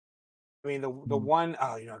 I mean, the one,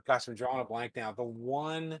 oh, gosh, I'm drawing a blank now. The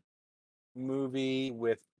one movie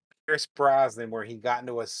with Pierce Brosnan where he got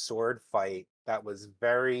into a sword fight that was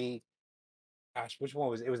very, gosh, which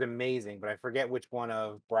one was it? Was amazing, but I forget which one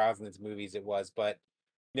of Brosnan's movies it was. But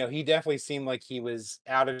he definitely seemed like he was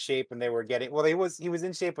out of shape, and they were getting, well, he was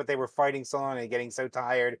in shape, but they were fighting so long and getting so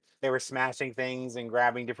tired. They were smashing things and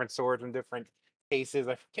grabbing different swords from different cases.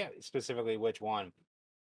 I forget specifically which one.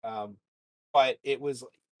 But it was,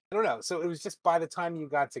 I don't know. So it was just by the time you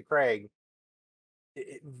got to Craig,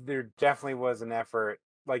 there definitely was an effort,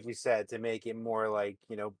 like you said, to make it more like,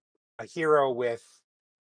 a hero with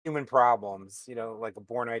human problems, like a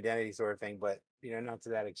Born Identity sort of thing, but not to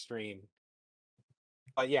that extreme.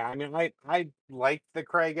 But yeah, I mean, I liked the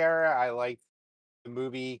Craig era. I liked the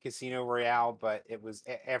movie Casino Royale, but it was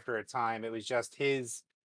after a time, it was just his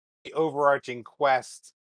the overarching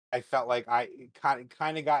quest. I felt like I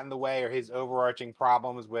kind of got in the way, or his overarching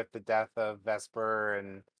problems with the death of Vesper,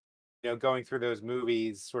 and going through those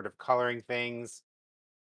movies, sort of coloring things.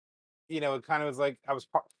 It kind of was like I was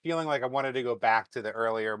feeling like I wanted to go back to the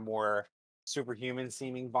earlier, more superhuman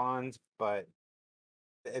seeming Bond, but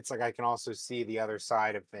it's like I can also see the other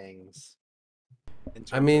side of things in I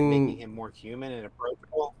terms of making mean, him more human and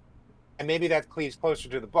approachable. And maybe that cleaves closer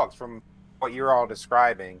to the books from what you're all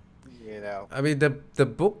describing. the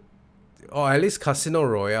book, or at least Casino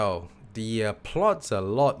Royale, the plots are a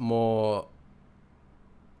lot more.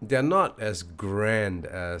 They're not as grand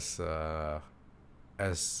as the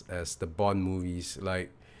Bond movies.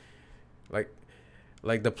 Like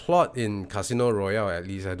the plot in Casino Royale, at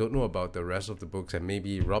least. I don't know about the rest of the books, and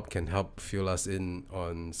maybe Rob can help fill us in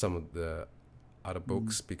on some of the other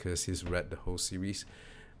books because he's read the whole series.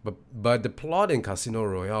 But the plot in Casino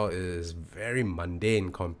Royale is very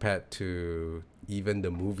mundane compared to even the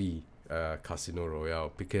movie Casino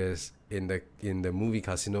Royale, because in the movie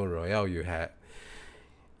Casino Royale you have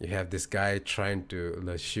this guy trying to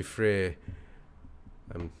le chiffre.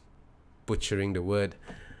 I'm butchering the word.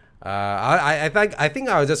 I think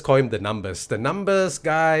I'll just call him the numbers. The numbers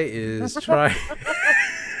guy is trying.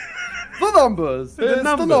 The numbers. The It's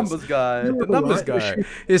numbers. the numbers guy. The numbers guy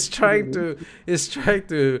is trying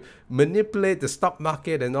to manipulate the stock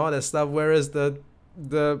market and all that stuff, whereas the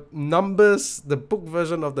numbers, the book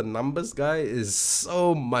version of the numbers guy is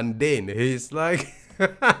so mundane. He's like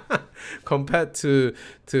compared to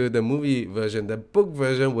the movie version, the book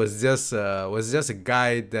version was just a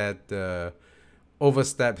guy that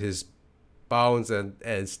overstepped his bounds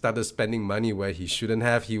and started spending money where he shouldn't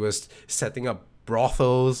have. He was setting up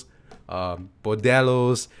brothels,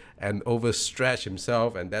 bordellos, and overstretched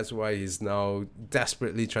himself, and that's why he's now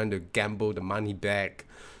desperately trying to gamble the money back.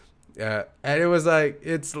 And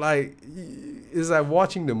it's like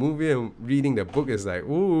watching the movie and reading the book is like,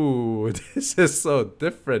 ooh, this is so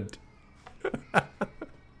different.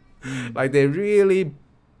 Like they really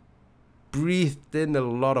breathed in a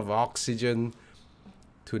lot of oxygen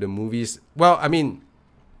to the movies. Well, I mean,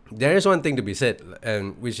 there is one thing to be said,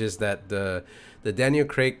 and which is that the Daniel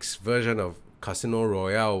Craig's version of Casino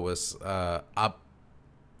Royale was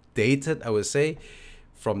updated, I would say,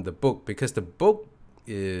 from the book, because the book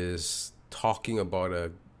is talking about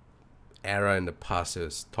a era in the past.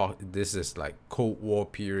 This is like Cold War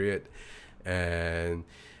period, and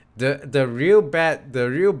the real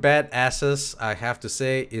badasses, I have to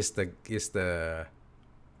say, is the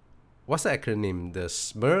what's the acronym? The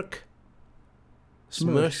Smirch.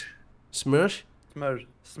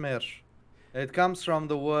 It comes from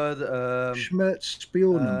the word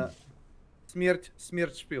Schmerz-Spionen.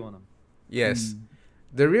 Smert-Spionen. Yes.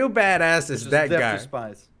 The real badass is that Death guy. to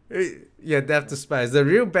Spies. Yeah, Death to Spies. The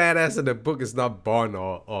real badass in the book is not Bond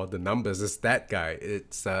or the numbers. It's that guy.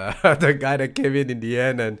 It's the guy that came in the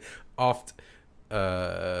end and offed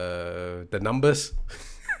the numbers.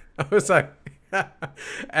 I was like,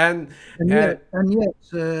 and yet,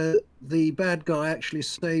 the bad guy actually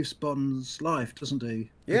saves Bond's life, doesn't he?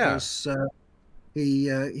 Yeah. Because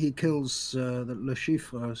he kills the Le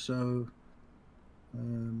Chiffre. So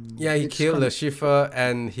he killed Le Chiffre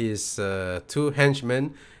and his two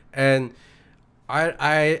henchmen, and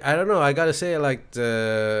I don't know. I gotta say, like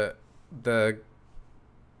the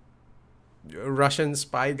Russian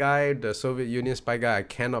spy guy, the Soviet Union spy guy, I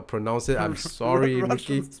cannot pronounce it. I'm sorry,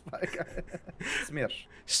 Ricky. Spy guy. Smirch.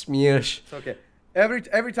 Smirch. It's okay.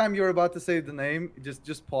 Every time you're about to say the name,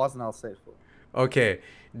 just pause and I'll say it for you. Okay,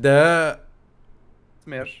 the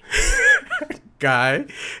Smirch. guy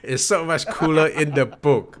is so much cooler in the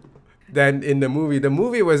book than in the movie. The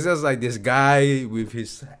movie was just like this guy with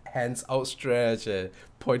his hands outstretched and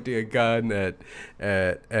pointing a gun at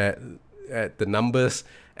the numbers.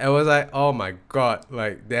 I was like, oh my god,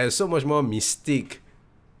 like there's so much more mystique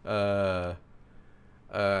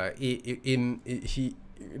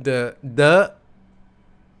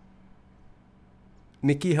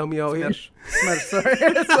Nikki, help me out here. Smirch, sorry.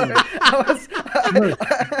 I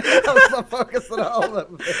was not focused at all.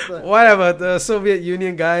 Whatever, the Soviet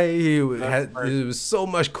Union guy, he was so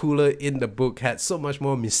much cooler in the book, had so much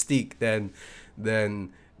more mystique than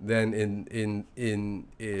in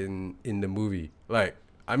the movie. Like,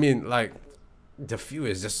 I mean, like, the view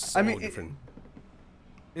is just so different.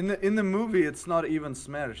 In the movie, it's not even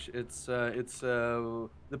Smersh. It's the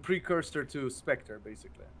precursor to Spectre,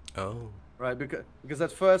 basically. Oh. Right, because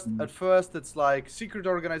at first it's like secret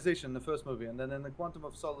organization in the first movie, and then in the Quantum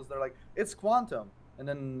of Solace they're like, it's Quantum, and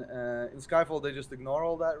then in Skyfall they just ignore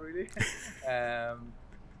all that really.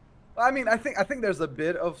 I mean, I think there's a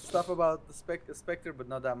bit of stuff about the Spectre, but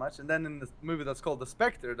not that much. And then in the movie that's called The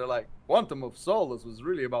Spectre, they're like, Quantum of Solace was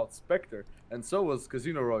really about Spectre, and so was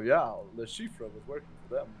Casino Royale. Le Chiffre was working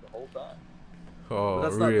for them the whole time. Oh,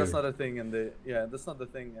 But really? that's not a thing in the that's not the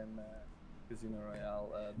thing in Casino Royale,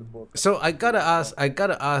 the book. So I gotta ask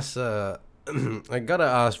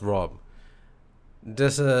Rob.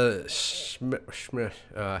 Does help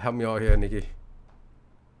me out here, Nikki.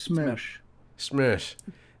 Smash. Smash.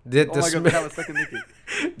 Did Oh the my god, we have a second Nikki.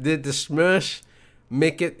 did the Smash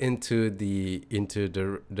make it into the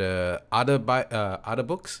other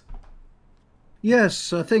books?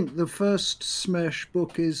 Yes, I think the first Smash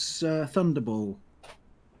book is Thunderball,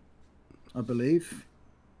 I believe.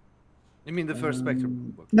 You mean the first Spectre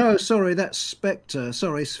book? No, sorry, that's Spectre.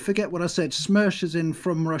 Sorry, forget what I said. Smash is in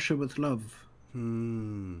From Russia with Love.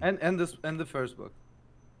 Hmm. And the first book.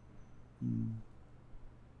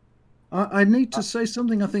 I need to say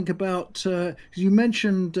something, I think, about... you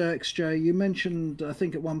mentioned, XJ, you mentioned, I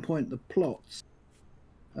think, at one point, the plots.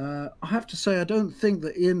 I have to say, I don't think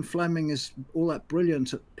that Ian Fleming is all that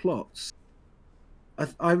brilliant at plots.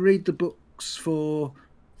 I read the books for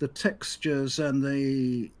the textures and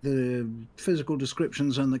the physical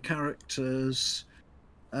descriptions and the characters.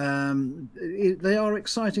 They are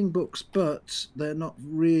exciting books, but they're not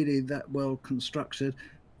really that well constructed.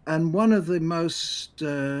 And one of the most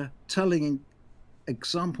telling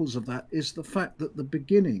examples of that is the fact that the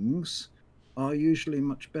beginnings are usually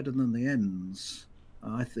much better than the ends.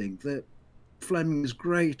 I think that Fleming is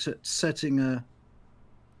great at setting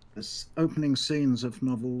opening scenes of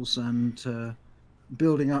novels and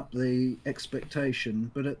building up the expectation,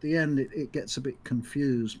 but at the end it gets a bit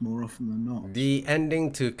confused more often than not. The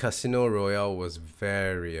ending to Casino Royale was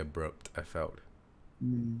very abrupt, I felt.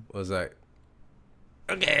 It was like,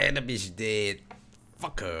 okay, the bitch dead.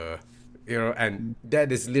 Fuck her. You know, and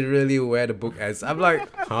that is literally where the book ends. I'm like,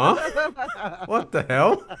 huh? What the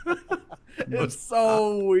hell? It's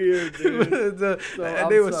so weird, dude. The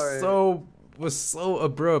ending was so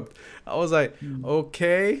abrupt. I was like,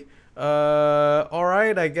 okay, all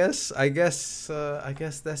right, I guess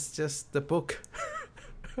that's just the book.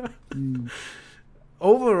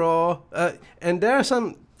 Overall, and there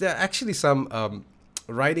are actually some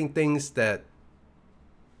writing things that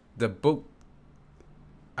the book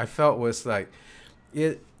I felt was like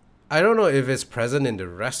it. I don't know if it's present in the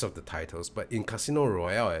rest of the titles, but in Casino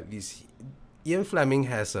Royale, at least, Ian Fleming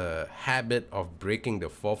has a habit of breaking the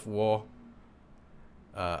fourth wall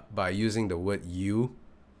by using the word "you,"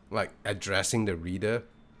 like addressing the reader.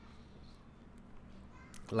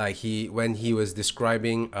 Like when he was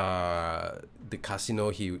describing the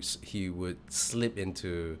casino, he would slip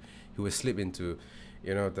into,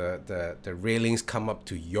 you know, the railings come up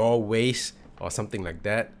to your waist or something like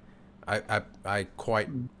that. I quite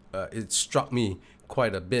it struck me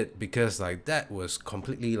quite a bit because like that was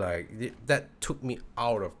completely like that took me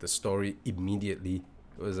out of the story immediately.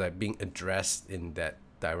 It was like being addressed in that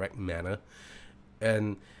direct manner,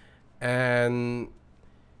 and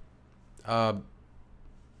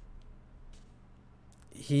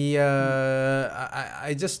he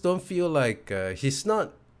I just don't feel like he's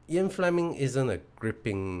not. Ian Fleming isn't a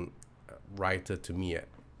gripping writer to me,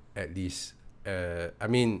 at least. I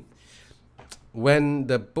mean, when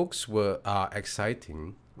the books are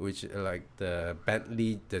exciting, which like the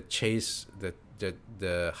Bentley, the chase,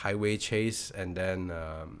 the highway chase, and then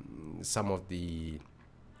some of the,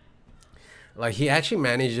 like, he actually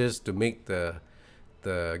manages to make the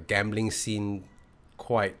gambling scene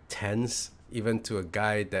quite tense, even to a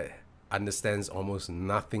guy that understands almost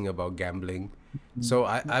nothing about gambling. So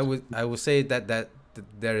I would say that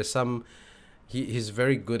there is some, he's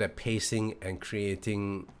very good at pacing and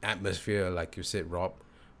creating atmosphere, like you said, Rob.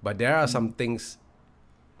 But there are some things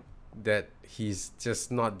that he's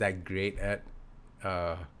just not that great at.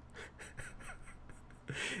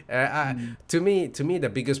 To me,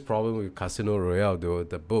 the biggest problem with Casino Royale, though,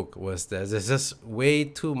 the book, was that there's just way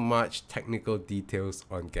too much technical details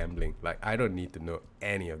on gambling. Like, I don't need to know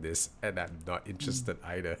any of this, and I'm not interested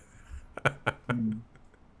either.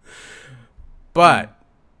 But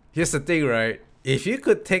here's the thing, right? If you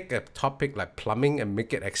could take a topic like plumbing and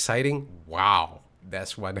make it exciting, wow,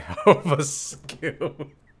 that's one hell of a skill.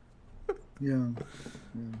 Yeah.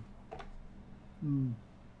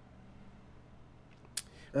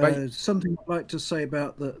 Something I'd like to say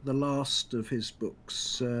about the last of his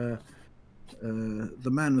books, The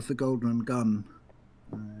Man with the Golden Gun.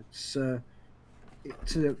 It's the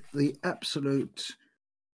absolute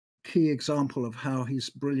key example of how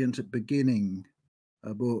he's brilliant at beginning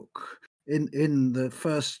a book. in the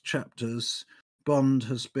first chapters, Bond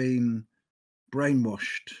has been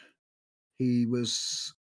brainwashed. He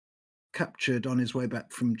was captured on his way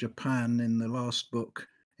back from Japan in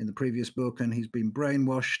the previous book, and he's been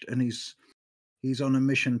brainwashed, and he's on a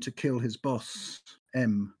mission to kill his boss,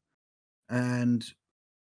 M. And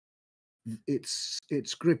it's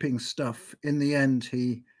gripping stuff. In the end,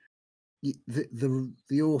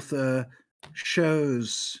 the author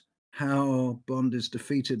shows how Bond is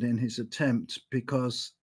defeated in his attempt,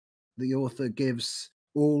 because the author gives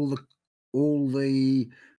all the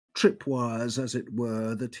tripwires, as it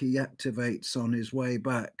were, that he activates on his way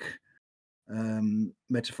back,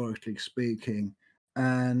 metaphorically speaking,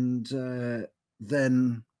 and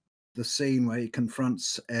then the scene where he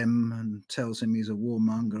confronts M and tells him he's a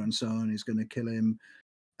warmonger and so on, he's going to kill him,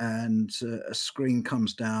 and a screen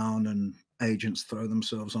comes down and agents throw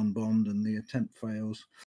themselves on Bond and the attempt fails.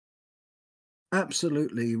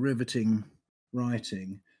 Absolutely riveting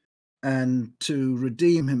writing. And to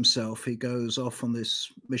redeem himself, he goes off on this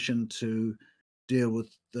mission to deal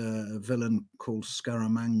with the villain called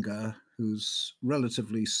Scaramanga, who's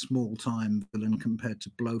relatively small-time villain compared to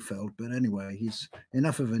Blofeld. But anyway, he's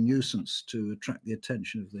enough of a nuisance to attract the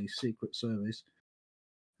attention of the Secret Service.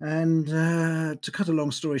 And to cut a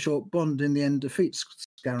long story short, Bond in the end defeats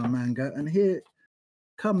Scaramanga. And here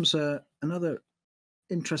comes another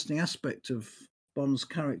interesting aspect of Bond's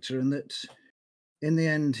character, in that in the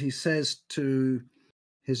end he says to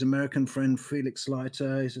his American friend Felix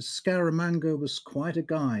Leiter, he says, Scaramanga was quite a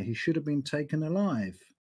guy. He should have been taken alive.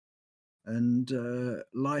 And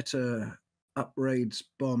Leiter upbraids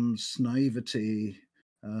Bond's naivety.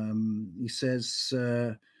 He says,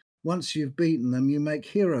 once you've beaten them, you make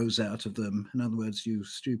heroes out of them. In other words, you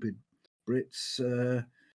stupid Brits.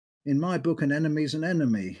 In my book, an enemy's an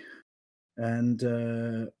enemy. And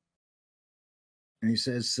he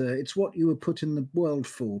says, it's what you were put in the world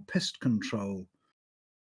for, pest control.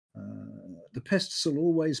 The pests will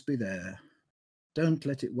always be there. Don't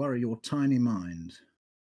let it worry your tiny mind.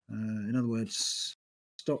 In other words,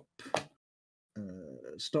 stop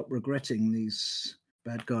regretting these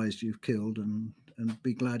bad guys you've killed, and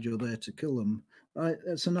be glad you're there to kill them.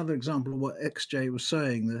 That's another example of what XJ was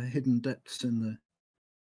saying, the hidden depths in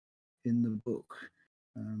the book.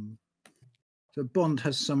 So Bond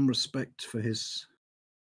has some respect for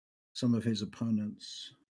some of his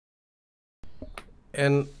opponents.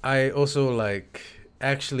 And I also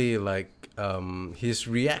his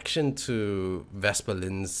reaction to Vesper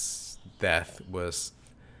Lynd's death was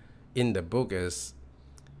in the book is,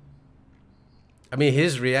 I mean,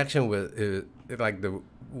 his reaction was like the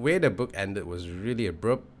way the book ended was really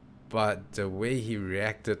abrupt, but the way he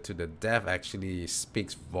reacted to the death actually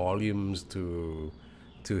speaks volumes to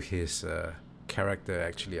his character,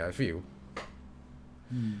 actually, I feel.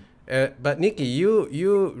 But Nikki,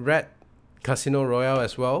 you read Casino Royale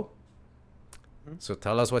as well, so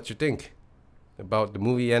tell us what you think about the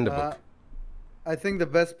movie and the book. I think the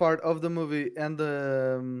best part of the movie and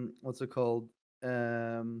the what's it called,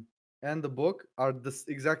 and the book are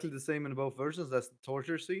exactly the same in both versions. That's the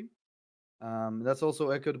torture scene. That's also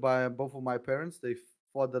echoed by both of my parents. They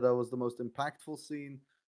thought that was the most impactful scene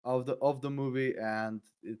of the movie, and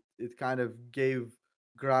it kind of gave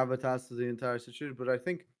gravitas to the entire situation. But I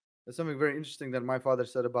think there's something very interesting that my father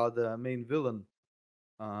said about the main villain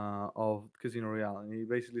of Casino Royale, and he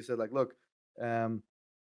basically said, like, look,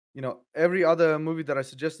 every other movie that I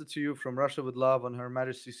suggested to you, from Russia with Love, On Her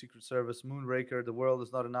Majesty's Secret Service, Moonraker, The World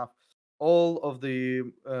Is Not Enough, all of the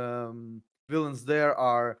villains there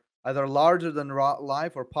are either larger than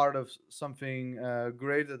life or part of something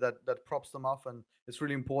greater that props them off, and it's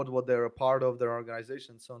really important what they're a part of, their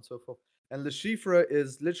organization, so on and so forth. And Le Chiffre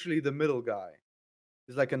is literally the middle guy.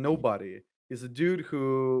 He's like a nobody. He's a dude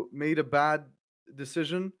who made a bad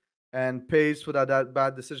decision and pays for that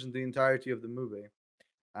bad decision the entirety of the movie.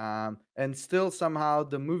 And still somehow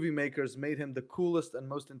the movie makers made him the coolest and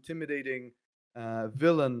most intimidating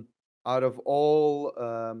villain out of all.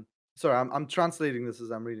 Sorry, I'm translating this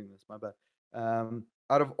as I'm reading this. My bad.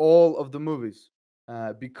 Out of all of the movies,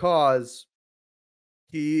 because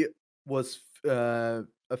he was a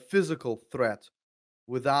physical threat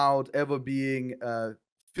without ever being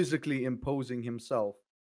physically imposing himself,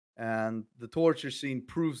 and the torture scene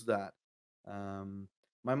proves that.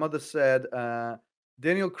 My mother said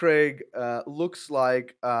Daniel Craig looks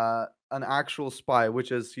like an actual spy,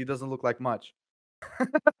 which is he doesn't look like much.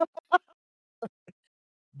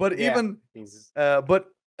 But Yeah, even he's what's it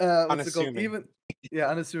called? unassuming. Even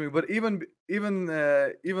unassuming. But even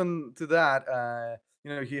to that,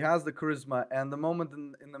 he has the charisma. And the moment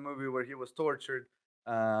in the movie where he was tortured,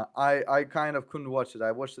 I kind of couldn't watch it.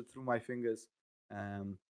 I watched it through my fingers.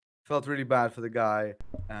 Felt really bad for the guy,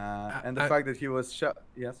 and the fact that he was shot.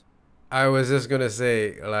 Yes. I was just gonna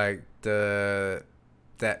say, like,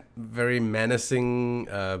 that very menacing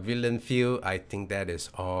villain feel. I think that is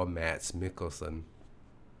all Mads Mikkelsen.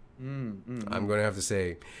 I'm gonna have to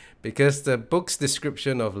say, because the book's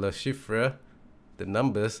description of Le Chiffre, the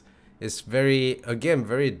numbers, is very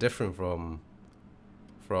different from.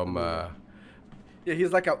 Yeah,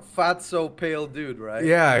 he's like a fat, so pale dude, right?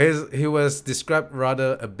 Yeah, he was described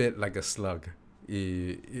rather a bit like a slug.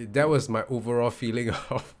 That was my overall feeling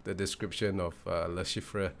of the description of Le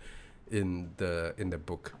Chiffre in the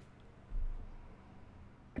book.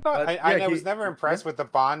 I was never impressed with the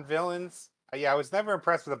Bond villains. Yeah, I was never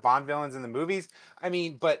impressed with the Bond villains in the movies. I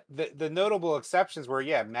mean, but the notable exceptions were,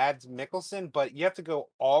 yeah, Mads Mikkelsen, but you have to go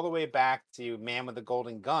all the way back to Man with the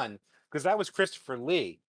Golden Gun, because that was Christopher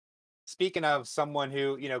Lee. Speaking of someone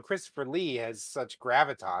who, Christopher Lee has such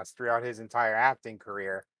gravitas throughout his entire acting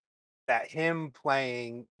career, that him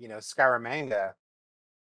playing, Scaramanga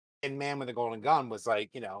in Man with the Golden Gun was like,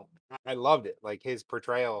 I loved it, like his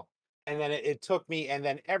portrayal. And then it took me, and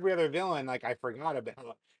then every other villain, like I forgot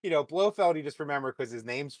about, Blofeld, you just remember because his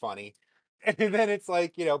name's funny. And then it's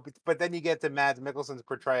like, but then you get to Mads Mikkelsen's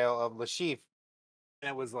portrayal of Le Chiffre, and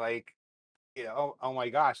it was like, oh my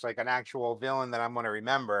gosh, like an actual villain that I'm going to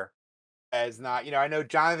remember as not, I know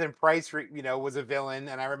Jonathan Pryce, was a villain,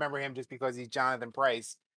 and I remember him just because he's Jonathan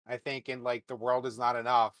Pryce. I think in like The World Is Not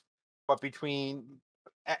Enough, but between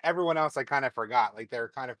everyone else, I kind of forgot. Like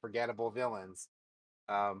they're kind of forgettable villains,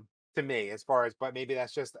 to me, as far as. But maybe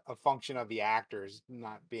that's just a function of the actors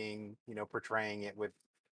not being, portraying it with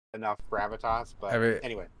enough gravitas. But I mean,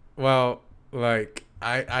 anyway, well, like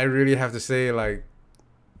I really have to say, like,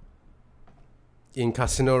 in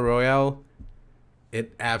Casino Royale,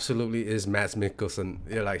 it absolutely is Mads Mikkelsen.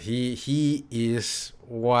 Yeah, like he is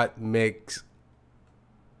what makes.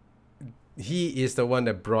 He is the one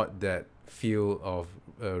that brought that feel of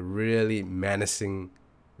a really menacing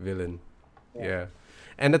villain. Yeah.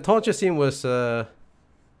 And the torture scene was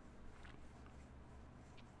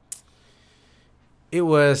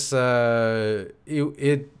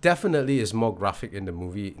it definitely is more graphic in the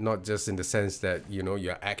movie, not just in the sense that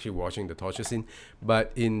you're actually watching the torture scene,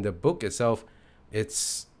 but in the book itself,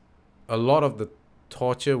 it's a lot of the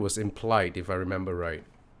torture was implied, if I remember right.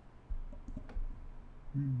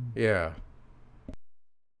 Yeah.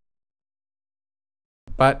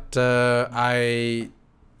 But I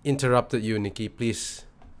interrupted you, Nikki. Please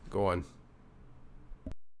go on.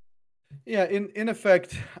 Yeah, in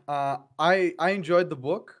effect, I enjoyed the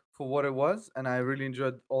book for what it was, and I really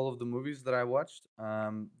enjoyed all of the movies that I watched.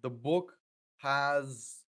 The book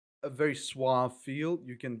has a very suave feel.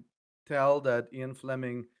 You can tell that Ian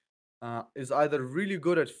Fleming is either really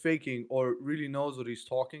good at faking or really knows what he's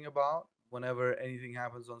talking about whenever anything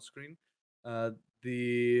happens on screen. Uh,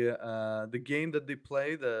 the game that they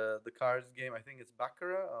play, the cards game, I think it's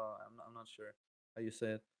Baccarat. I'm not sure how you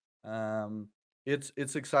say it.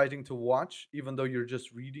 It's exciting to watch, even though you're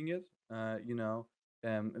just reading it.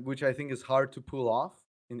 Which I think is hard to pull off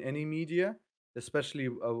in any media, especially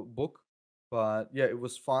a book. But yeah, it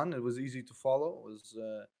was fun. It was easy to follow. It was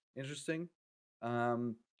interesting.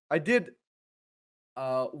 I did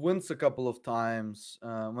wince a couple of times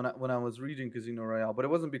when I was reading Casino Royale, but it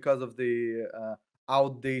wasn't because of the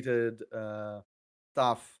outdated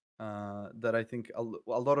stuff that I think a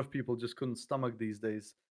lot of people just couldn't stomach these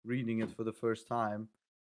days reading it for the first time.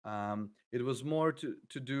 It was more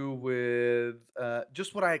to do with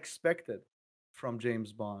just what I expected from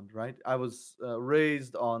James Bond, right? I was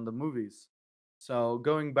raised on the movies, so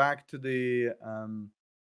going back to the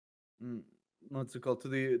what's it called,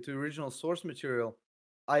 to original source material,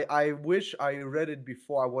 I wish I read it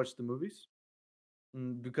before I watched the movies,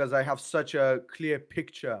 because I have such a clear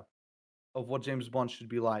picture of what James Bond should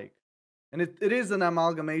be like. And it is an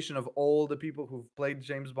amalgamation of all the people who've played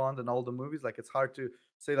James Bond and all the movies. Like, it's hard to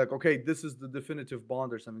say, like, okay, this is the definitive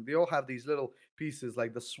Bond or something. They all have these little pieces,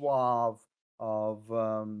 like the suave of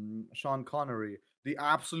Sean Connery, the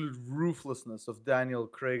absolute ruthlessness of Daniel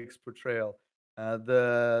Craig's portrayal,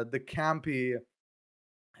 the campy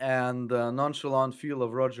and nonchalant feel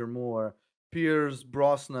of Roger Moore, Pierce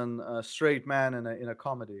Brosnan, a straight man in a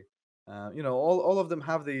comedy. All of them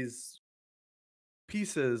have these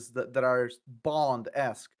pieces that are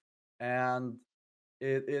Bond-esque, and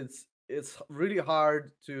it's really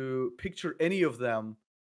hard to picture any of them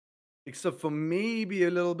except for maybe a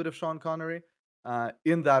little bit of Sean Connery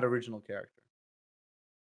in that original character.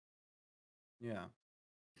 Yeah.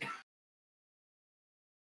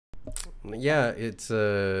 Yeah, it's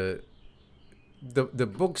the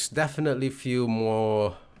books definitely feel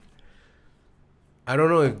more. I don't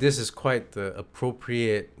know if this is quite the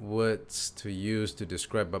appropriate words to use to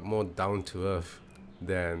describe, but more down to earth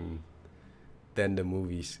than the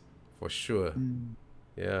movies, for sure. Mm,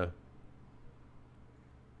 Yeah.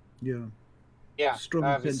 yeah. Yeah, Strong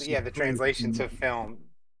obviously, sense yeah. of The growth translation in to the- film,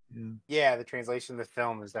 Yeah. yeah, the translation to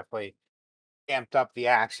film is definitely amped up the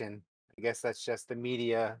action. I guess that's just the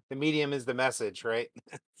media. The medium is the message, right?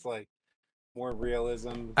 It's like more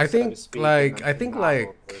realism, I so to think speak, in like the I think novel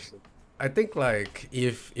like versus. I think like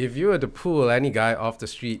if you were to pull any guy off the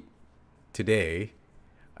street today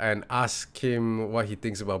and ask him what he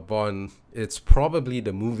thinks about Bond, it's probably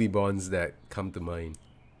the movie Bonds that come to mind.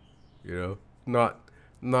 You know, not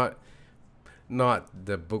not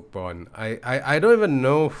the book Bond. I don't even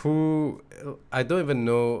know who. I don't even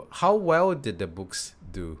know how well did the books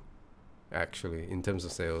do, actually, in terms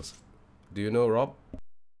of sales. Do you know, Rob?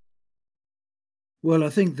 Well, I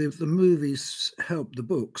think the movies helped the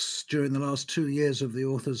books during the last 2 years of the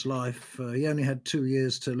author's life. He only had 2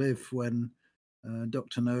 years to live when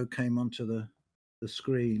Dr. No came onto the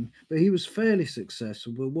screen, but he was fairly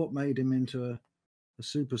successful. But what made him into a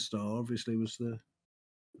superstar, obviously, was the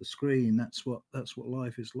screen. That's what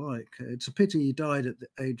life is like. It's a pity he died at the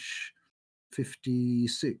age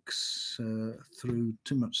 56 through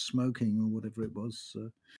too much smoking or whatever it was.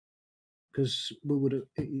 Because we would have,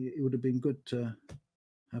 it would have been good to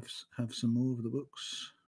have some more of the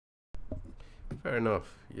books. Fair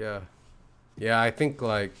enough. Yeah, yeah. I think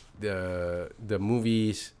like the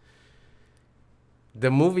movies. The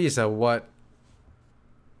movies are what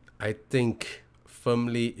I think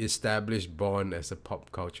firmly established Bond as a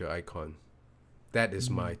pop culture icon. That is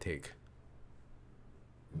my take.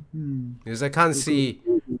 Because I can't see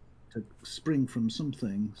To spring from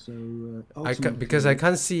something. So because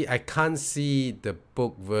ultimately, I can't see the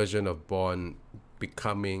book version of Bond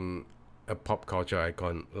becoming a pop culture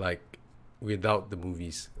icon like without the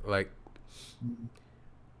movies. Like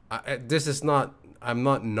this is not. I'm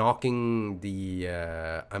not knocking the.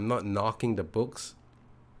 I'm not knocking the books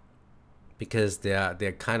because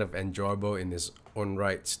they're kind of enjoyable in its own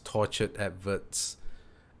rights. Tortured adverbs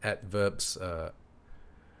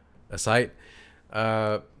aside,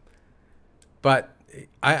 uh, but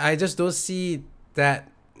I just don't see that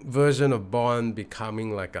version of Bond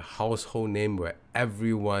becoming like a household name where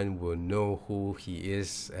everyone will know who he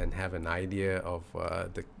is and have an idea of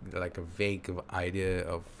the like a vague idea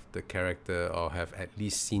of the character or have at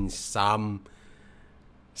least seen some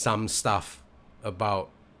stuff about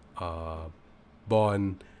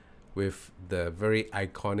Bond with the very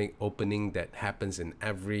iconic opening that happens in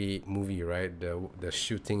every movie, right? The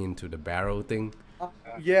shooting into the barrel thing.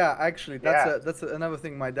 Yeah, actually, Yeah. that's another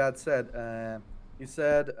thing my dad said. He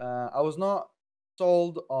said I was not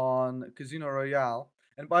sold on Casino Royale.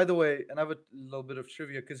 And by the way, another little bit of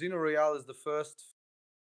trivia: Casino Royale is the first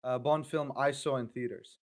Bond film I saw in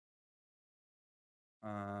theaters.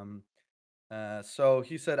 Um, so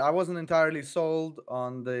he said I wasn't entirely sold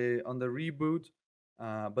on the reboot,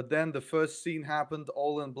 but then the first scene happened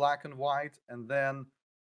all in black and white, and then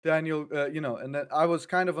Daniel, and then I was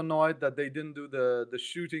kind of annoyed that they didn't do the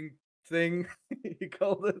shooting thing he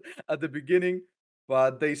called it at the beginning,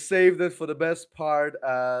 but they saved it for the best part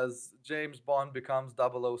as James Bond becomes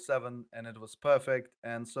 007, and it was perfect,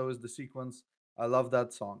 and so is the sequence. I love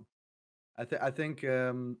that song. I think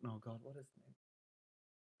oh god, what is the name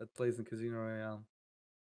that plays in Casino Royale?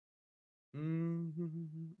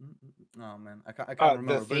 Oh man, I can't The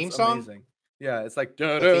remember, but theme it's song. amazing. Yeah, it's like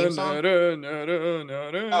The theme song.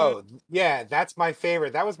 Oh, yeah, that's my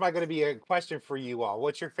favorite. That was my going to be a question for you all.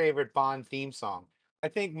 What's your favorite Bond theme song? I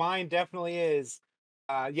think mine definitely is,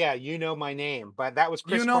 yeah, you know my name. But that was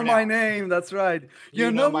You Chris know my Cornell. name. That's right. You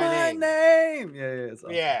You know know my my name. name. Yeah, yeah, it's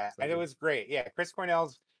awesome. Yeah, So and it good. was great. Yeah, Chris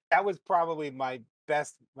Cornell's. That was probably my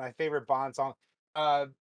favorite Bond song. Uh,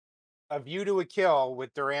 A View to a Kill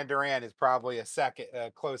with Duran Duran is probably a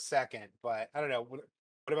close second. But I don't know.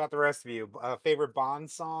 What about the rest of you? Favorite Bond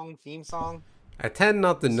song, theme song, I tend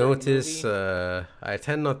not to a certain notice. movie? I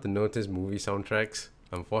tend not to notice movie soundtracks.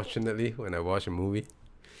 Unfortunately, when I watch a movie,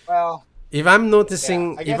 Well, yeah, I if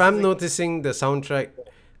guess I'm noticing the soundtrack,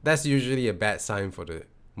 that's usually a bad sign for the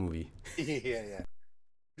movie. yeah, yeah.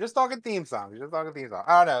 Just talking theme songs. Just talking theme song.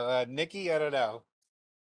 I don't know, Nikki. I don't know.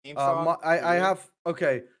 Theme song for I you? have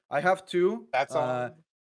okay. I have two. That song.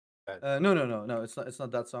 No. It's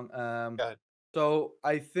not that song. Good. So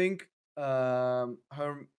I think her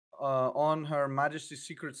on Her Majesty's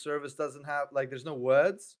Secret Service doesn't have like there's no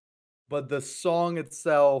words, but the song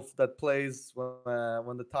itself that plays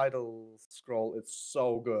when the title scroll, it's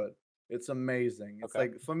so good. It's amazing. It's Okay.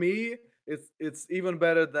 like for me, it's even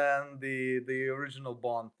better than the original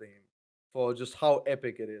Bond theme for just how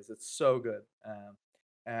epic it is. It's so good.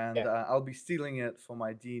 And Yeah. I'll be stealing it for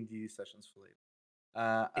my D&D sessions for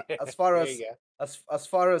later. As far There as you go. as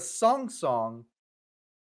far as song,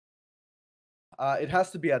 it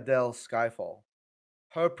has to be Adele's Skyfall.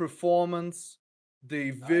 Her performance,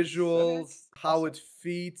 the Nice. visuals, Okay. how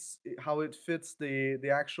Awesome. it fits the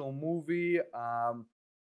actual movie.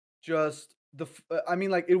 Just I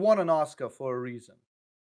mean, like, it won an Oscar for a reason.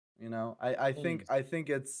 You know, I think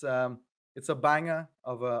it's a banger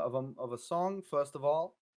of a song, first of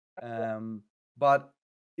all. But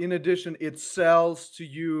in addition, it sells to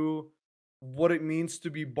you what it means to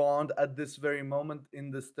be Bond at this very moment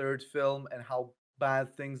in this third film, and how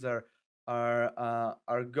bad things are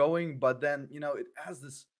going. But then, you know, it has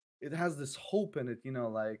this hope in it, you know,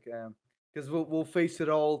 like, because we'll face it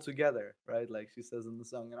all together, right? Like she says in the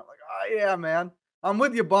song, and I'm like, oh yeah, man, I'm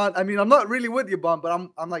with you, Bond. I mean, I'm not really with you, Bond, but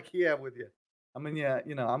I'm like here with you. I mean, yeah,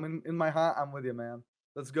 you know, I'm in my heart. I'm with you, man.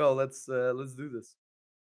 Let's go. Let's do this.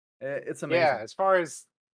 It's Yeah, amazing. as far as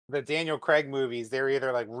the Daniel Craig movies, they're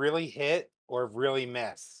either like really hit or really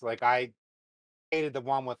miss. Like I hated the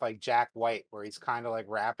one with like Jack White where he's kind of like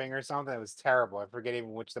rapping or something. It was terrible. I forget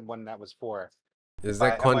even which the one that was for. Is that But it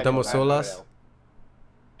might Quantum have of been, I don't Solace? know.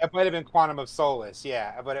 It might have been Quantum of Solace,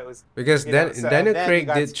 yeah. But it was, Because you know, so Daniel and then you Craig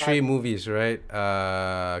got did 3 Sky movies, right?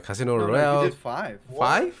 Casino No, he Royale. did 5. 5?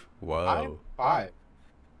 five, Whoa. five,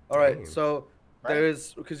 All right, Damn. so right?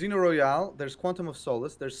 there's Casino Royale, there's Quantum of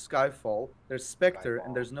Solace, there's Skyfall, there's Spectre, and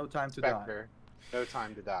Skyfall, there's No Time to Die. Spectre, No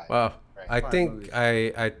Time to Die. Wow. Right. I 5 think movies.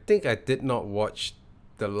 I think I did not watch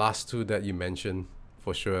the last 2 that you mentioned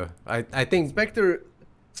for sure. I think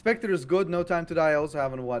Spectre is good. No Time to Die I also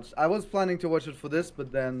haven't watched. I was planning to watch it for this,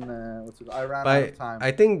 but then I ran out of time.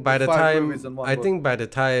 I think by With the 5 time movies in one I book. think by the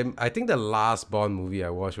time I think the last Bond movie I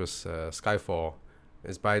watched was Skyfall.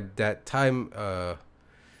 It's by that time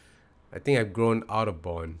I think I've grown out of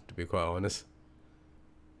Bond, to be quite honest.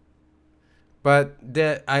 But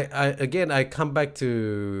that I again I come back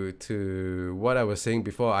to what I was saying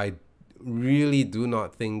before. I really do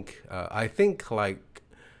not think I think like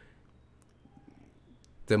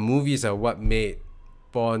the movies are what made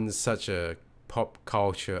Bond such a pop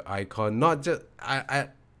culture icon. Not just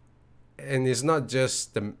and it's not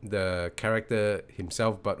just the character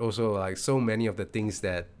himself, but also like so many of the things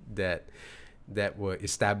that were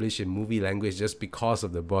established in movie language just because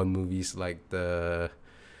of the Bond movies, like the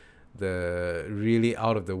really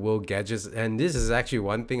out of the world gadgets. And this is actually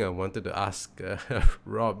one thing I wanted to ask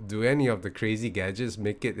Rob. Do any of the crazy gadgets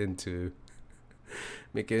make it into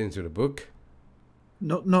the book?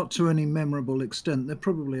 Not to any memorable extent. There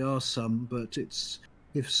probably are some, but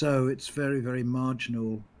if so, it's very, very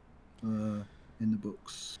marginal in the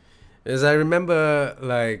books. As I remember,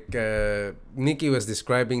 like Nikki was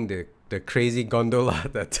describing the crazy gondola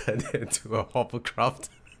that turned into a hovercraft.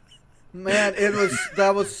 Man,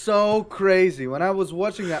 that was so crazy. When I was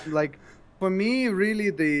watching that, like, for me, really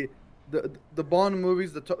the Bond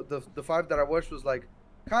movies, the 5 that I watched was like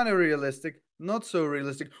kind of realistic, not so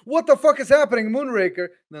realistic. What the fuck is happening, Moonraker?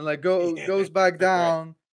 Then like goes back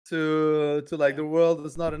down to like the world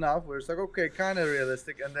is not enough. Where it's like, okay, kind of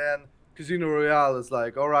realistic, and then Casino Royale is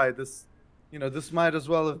like, all right, this might as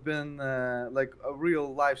well have been like a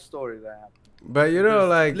real life story that happened. But you know, There's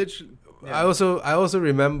like literally, yeah. I also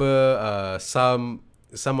remember some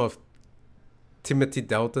of Timothy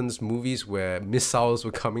Dalton's movies where missiles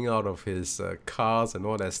were coming out of his cars and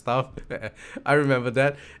all that stuff. I remember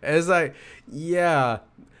that. And it's like, yeah,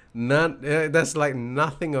 that's like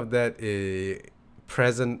nothing of that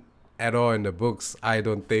present at all in the books, I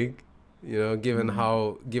don't think. You know, given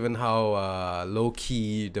how low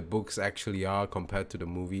key the books actually are compared to the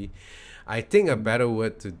movie. I think a better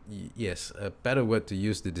word to use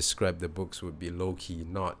to describe the books would be low key,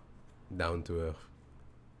 not down to earth.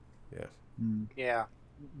 Yeah. Yeah,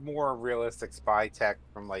 more realistic spy tech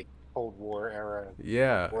from like Cold War era.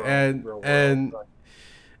 Yeah, World, and real world, and but-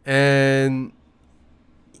 and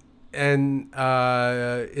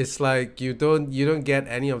it's like you don't get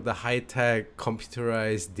any of the high tech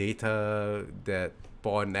computerized data that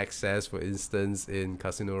Bond access, for instance, in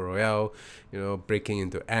Casino Royale. You know, breaking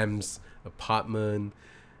into M's apartment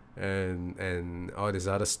and all this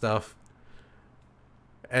other stuff.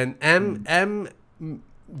 And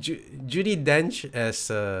Judi Dench as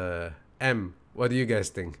M. What do you guys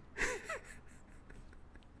think?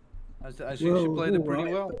 I think she played it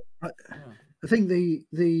pretty well. I think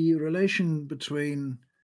the relation between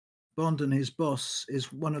Bond and his boss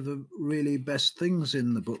is one of the really best things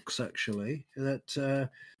in the books, actually. That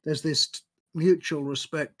there's this mutual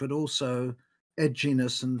respect, but also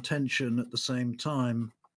edginess and tension at the same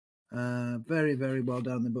time. Very, very well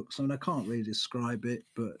done in the books. I mean, I can't really describe it,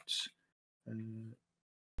 but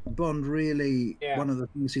Bond really, one of the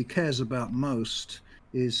things he cares about most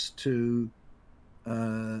is to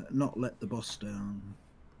not let the boss down.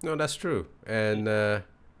 No, that's true. And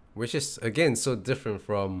which is, again, so different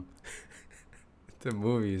from the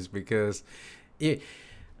movies, because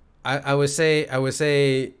I would say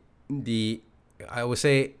the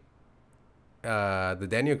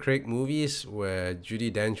Daniel Craig movies where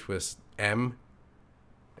Judi Dench was M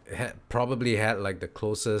probably had like the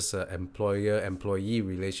closest employer-employee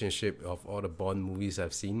relationship of all the Bond movies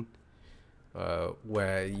I've seen,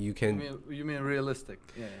 where you can... You mean realistic?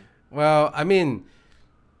 Yeah. Well, I mean,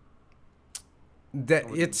 that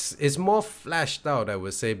it's more fleshed out, I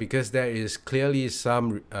would say, because there is clearly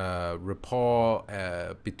some rapport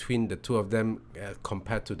between the two of them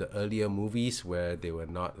compared to the earlier movies where they were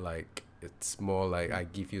not like... It's more like I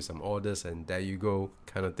give you some orders and there you go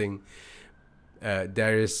kind of thing.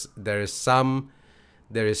 There is some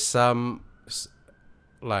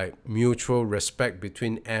like mutual respect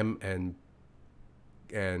between M and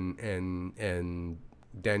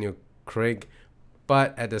Daniel Craig,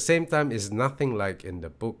 but at the same time, it's nothing like in the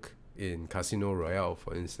book in Casino Royale,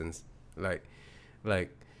 for instance. I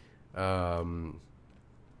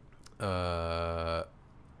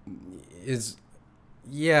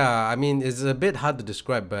mean, it's a bit hard to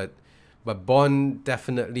describe, but Bond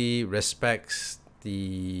definitely respects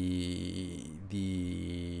the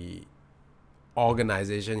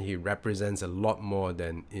organization he represents a lot more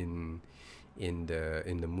than in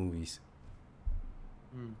the movies.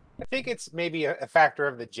 I think it's maybe a factor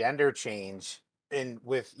of the gender change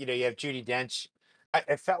with you have Judi Dench.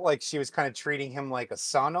 I felt like she was kind of treating him like a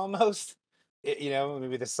son almost.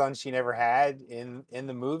 Maybe the son she never had in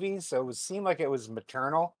the movies, so it seemed like it was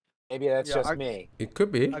maternal. Maybe that's just me. It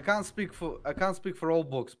could be. I can't speak for all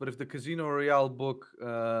books, but if the Casino Royale book,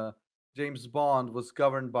 James Bond was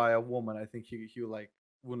governed by a woman, I think he like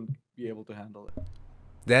wouldn't be able to handle it.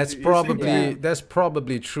 That's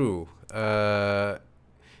probably true.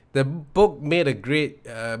 The book made a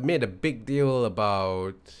big deal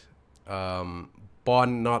about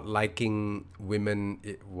Bond not liking women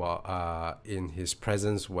in his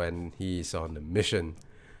presence when he's on a mission.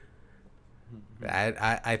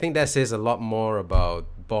 I think that says a lot more about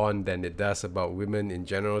Bond than it does about women in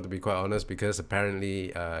general, to be quite honest, because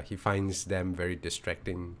apparently he finds them very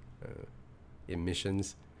distracting in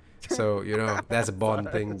missions. So, that's a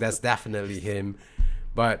Bond thing. That's definitely him.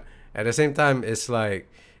 But at the same time, it's like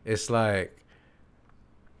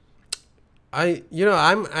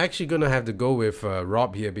I'm actually gonna have to go with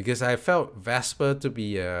Rob here, because I felt Vesper to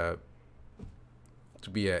be a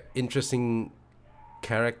interesting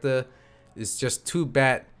character. It's just too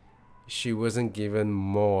bad she wasn't given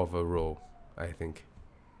more of a role, I think.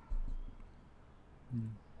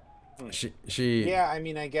 I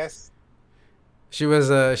mean, I guess she was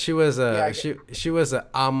a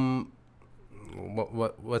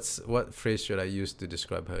what phrase should I use to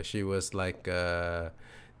describe her? She was like a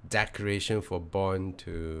decoration for Bond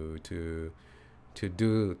to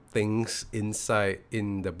do things in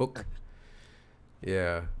the book.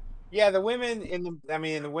 Yeah, the women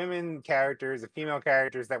the women characters, the female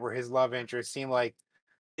characters that were his love interests seem like,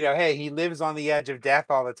 hey, he lives on the edge of death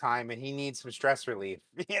all the time and he needs some stress relief,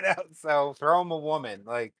 so throw him a woman.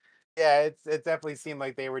 Like, yeah, it definitely seemed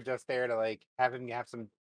like they were just there to like have him have some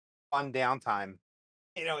fun downtime,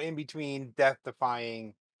 in between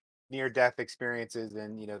death-defying near-death experiences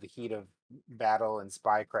and the heat of battle and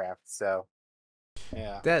spycraft. So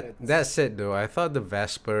yeah. That said, though, I thought the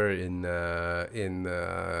Vesper in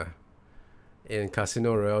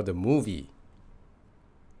Casino Royale, the movie,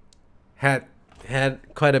 had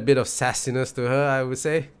quite a bit of sassiness to her, I would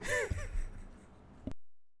say.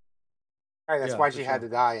 Right, that's why she had to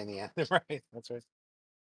die in the end. Right, that's right.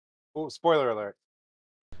 Oh, spoiler alert.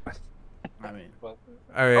 I mean,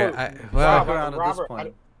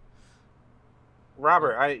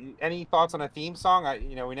 Robert, any thoughts on a theme song?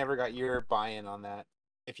 We never got your buy-in on that.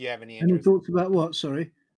 If you have any interest. Any thoughts about what?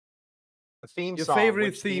 Sorry. A theme your song.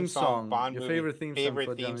 Favorite theme song. Bond your movie,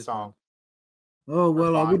 favorite theme song. Oh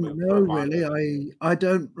well, I wouldn't know really. I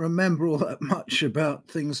don't remember all that much about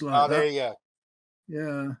things like that. Oh, there you go.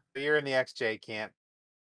 Yeah. You're in the XJ camp.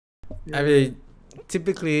 Yeah. I mean,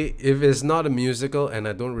 typically, if it's not a musical, and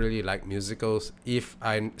I don't really like musicals, if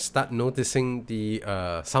I start noticing the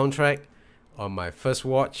soundtrack on my first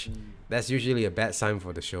watch, that's usually a bad sign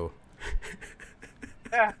for the show.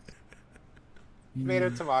 Yeah.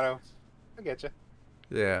 Tomato. I get you.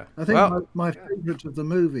 Yeah. I think Well, my favourite of the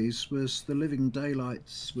movies was The Living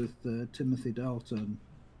Daylights with Timothy Dalton.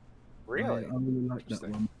 Really? I really liked that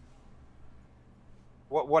Interesting. one.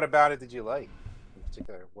 What about it did you like in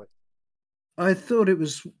particular? What? I thought it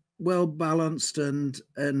was well balanced and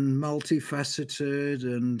multifaceted,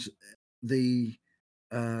 and the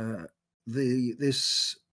uh,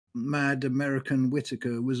 this mad American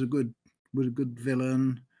Whitaker was a good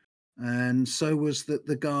villain, and so was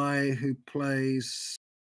the guy who plays.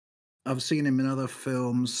 I've seen him in other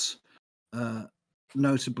films, uh,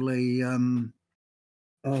 notably.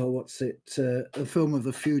 Oh, what's it? A film of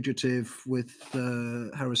The Fugitive with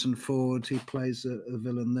Harrison Ford. He plays a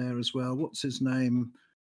villain there as well. What's his name?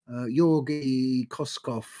 Georgy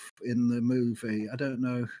Koskov in the movie. I don't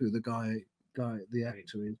know who the Right.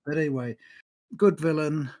 actor is, but anyway, good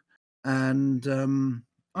villain, and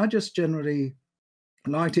I just generally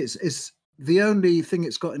liked it. It's the only thing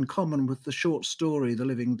it's got in common with the short story, The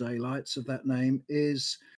Living Daylights, of that name,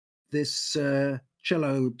 is this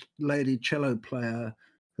cello player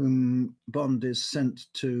whom Bond is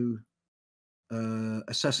sent to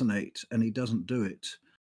assassinate, and he doesn't do it.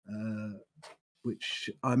 Uh, which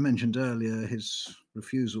I mentioned earlier, his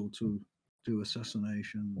refusal to do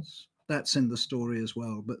assassinations. That's in the story as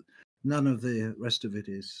well, but none of the rest of it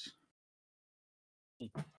is.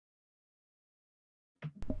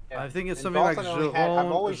 I think it's And something like Dalton only had.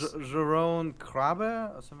 I've always. Jerome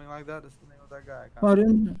Krabbe or something like that is the name of that guy.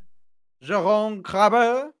 Pardon? Jerome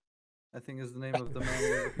Krabbe, I think is the name of the man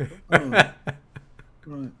you're looking for. Oh,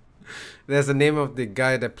 right. there's the name of the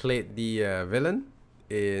guy that played the villain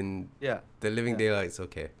in Yeah. The Living Yeah. Daylights.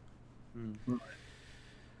 Okay. Mm.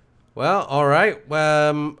 Well, all right.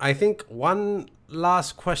 I think one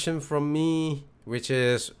last question from me, which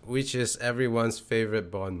is everyone's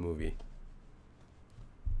favorite Bond movie?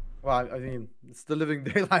 Well, I mean, it's The Living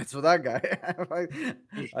Daylights for that guy. I got a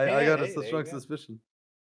Hey, there you strong go. suspicion.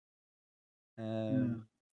 Yeah.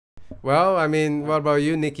 Well, I mean, what about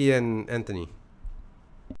you, Nikki and Anthony?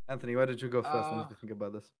 Anthony, why did you go first? I Uh, need to think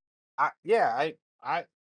about this. I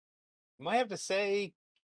might have to say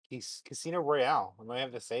Casino Royale. I might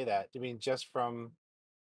have to say that. I mean, just from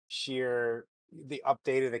sheer the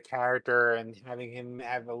update of the character and having him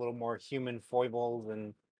have a little more human foibles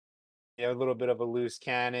and a little bit of a loose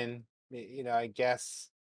cannon. I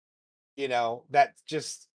guess that's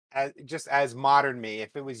just as modern me.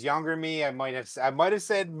 If it was younger me, I might have said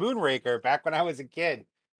Moonraker back when I was a kid,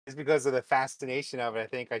 just because of the fascination of it. I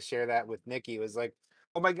think I share that with Nikki. It was like,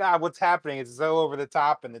 oh my god, what's happening? It's so over the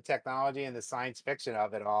top, and the technology and the science fiction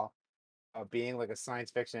of it all. Being like a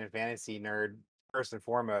science fiction and fantasy nerd first and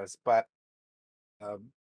foremost, but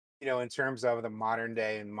um, in terms of the modern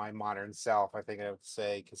day and my modern self, I think I would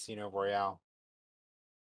say Casino Royale.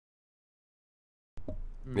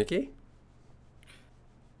 Nikki?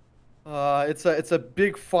 It's a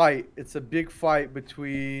big fight. It's a big fight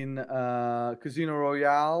between Casino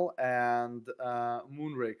Royale and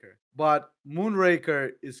Moonraker. But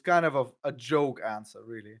Moonraker is kind of a joke answer,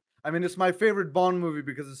 really. I mean, it's my favorite Bond movie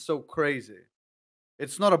because it's so crazy.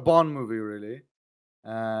 It's not a Bond movie, really.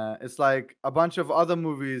 It's like a bunch of other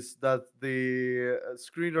movies that the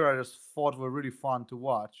screenwriters thought were really fun to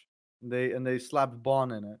watch. And they slapped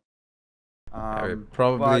Bond in it.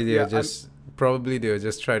 Probably But yeah, they'll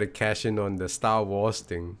just try to cash in on the Star Wars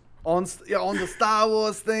thing. on the Star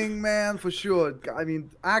Wars thing, man, for sure. I mean,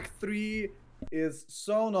 Act 3 is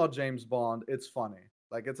so not James Bond. It's funny.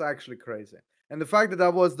 Like, it's actually crazy. And the fact that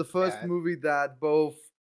that was the first Yeah. movie that both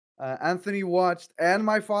Anthony watched and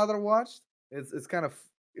my father watched, it's kind of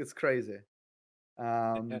it's crazy.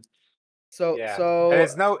 So Yeah, so and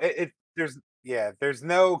it's no there's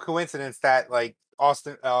no coincidence that like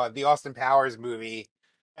the Austin Powers movie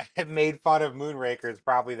made fun of Moonraker is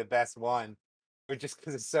probably the best one, but just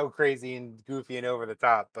because it's so crazy and goofy and over the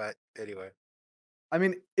top. But anyway, I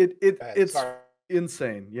mean, go ahead. it's Sorry.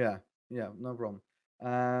 insane. Yeah, no problem.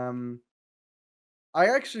 I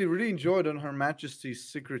actually really enjoyed On Her Majesty's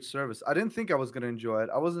Secret Service. I didn't think I was gonna enjoy it.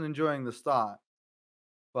 I wasn't enjoying the start,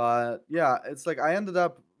 but yeah, it's like I ended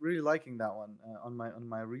up really liking that one on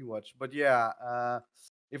my rewatch. But yeah,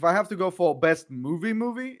 if I have to go for best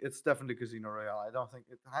movie, it's definitely Casino Royale. I don't think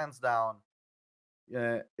it hands down.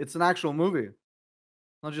 Yeah, it's an actual movie,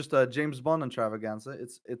 not just a James Bond extravaganza.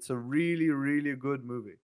 It's a really really good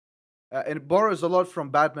movie, and it borrows a lot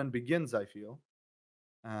from Batman Begins. I feel.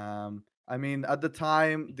 I mean, at the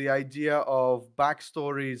time, the idea of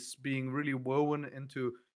backstories being really woven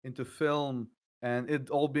into film and it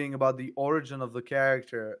all being about the origin of the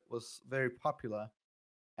character was very popular,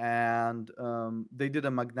 and they did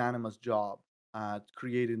a magnanimous job. at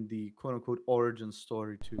creating the quote unquote origin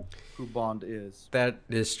story to who Bond is. That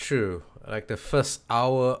is true. Like the first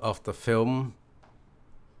hour of the film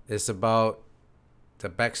is about the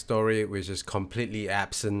backstory, which is completely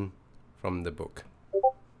absent from the book.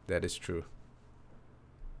 That is true.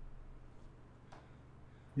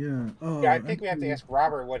 Yeah. Oh, Yeah, I think we have to actually, ask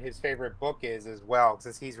Robert what his favorite book is as well,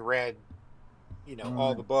 since he's read,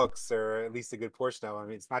 all the books, or at least a good portion of them. I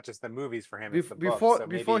mean, it's not just the movies for him; it's the books. So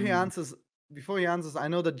Before maybe he answers, I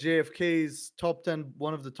know that JFK's top 10,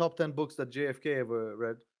 one of the top 10 books that JFK ever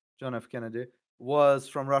read, John F. Kennedy, was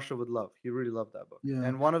From Russia with Love. He really loved that book. Yeah.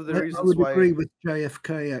 And one of the I reasons would why agree with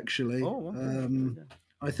JFK actually. Oh, well, very good.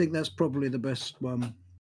 I think that's probably the best one.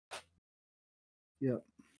 Yeah.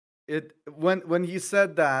 When he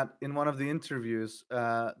said that in one of the interviews,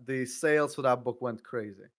 the sales for that book went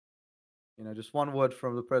crazy. Just one word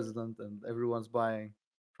from the president, and everyone's buying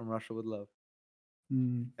From Russia with Love.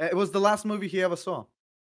 Mm. It was the last movie he ever saw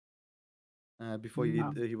before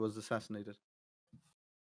Wow. he was assassinated.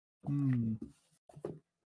 Mm.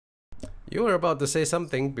 You were about to say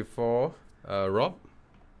something before, Rob?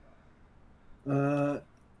 No,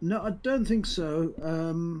 I don't think so.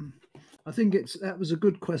 I think that was a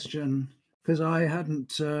good question because I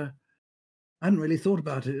hadn't really thought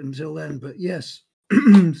about it until then. But yes,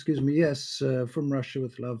 excuse me. Yes, From Russia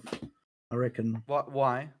with Love. I reckon.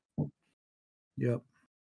 Why? Yep.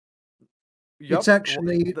 Yup. It's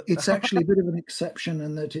actually a bit of an exception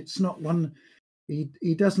in that it's not one.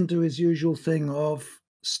 He doesn't do his usual thing of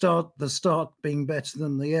the start being better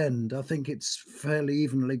than the end. I think it's fairly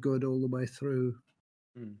evenly good all the way through.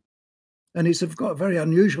 Mm. And it's got a very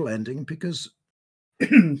unusual ending because,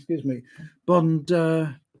 excuse me, Bond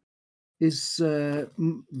is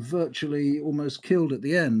virtually almost killed at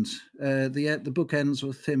the end. The book ends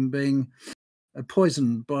with him being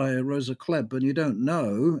poisoned by Rosa Klebb, and you don't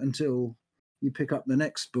know until you pick up the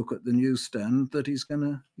next book at the newsstand that he's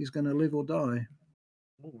gonna live or die.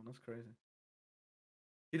 Oh, that's crazy.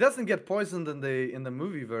 He doesn't get poisoned in the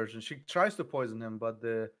movie version. She tries to poison him, but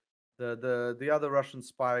the other Russian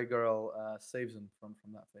spy girl saves him from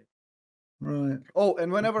that fate. Right. Oh,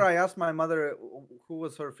 and whenever I asked my mother who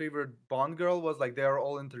was her favorite Bond girl, was like they are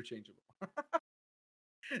all interchangeable.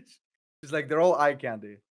 She's like they're all eye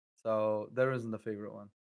candy, so there isn't a favorite one.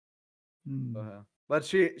 Mm. But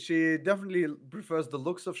she definitely prefers the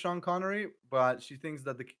looks of Sean Connery, but she thinks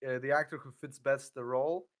that the actor who fits best the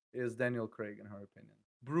role is Daniel Craig, in her opinion.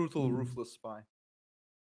 Brutal, ruthless spy.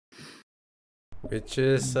 Which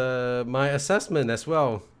is my assessment as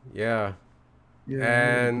well. Yeah.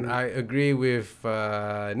 And I agree with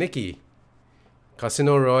Nikki.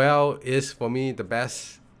 Casino Royale is for me the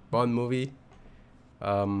best Bond movie.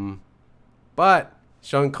 But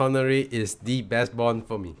Sean Connery is the best Bond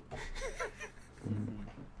for me.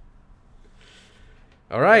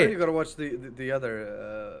 All right. You gotta watch the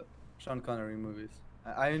other Sean Connery movies.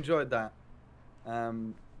 I enjoyed that.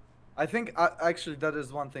 I think actually that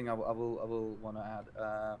is one thing I will want to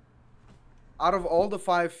add. Out of all the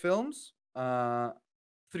 5 films,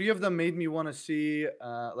 3 of them made me want to see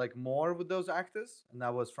like more with those actors, and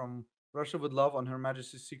that was From Russia with Love, On Her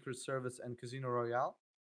Majesty's Secret Service, and Casino Royale.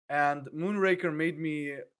 And Moonraker made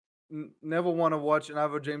me never want to watch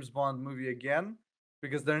another James Bond movie again,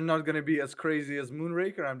 because they're not going to be as crazy as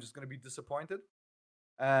Moonraker. I'm just going to be disappointed.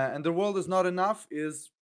 And The World Is Not Enough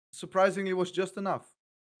is surprisingly was just enough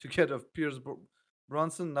to get of Pierce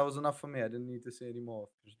Brosnan. That was enough for me. I didn't need to see any more of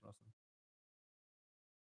Pierce Brosnan.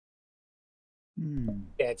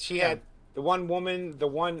 Yeah, she had the one woman, the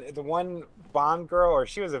one Bond girl, or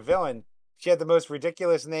she was a villain. She had the most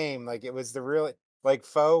ridiculous name. Like it was the real like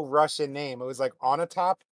faux Russian name. It was like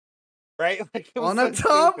Onatop, right? Like it was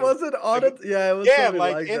Onatop? Was it Onatop? Yeah, it was. Yeah,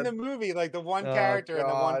 like like in that. the movie, like the one Oh, character in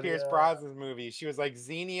the one God, Pierce yeah. Brosnan movie, she was like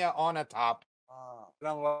Xenia Onatop. And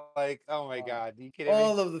I'm like, oh my God, you kidding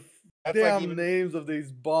All me? of the That's like damn even names of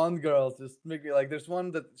these Bond girls just make me like. There's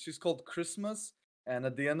one that she's called Christmas, and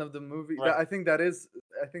at the end of the movie, Right. I think that is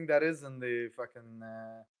in the fucking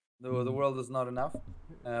the World Is Not Enough.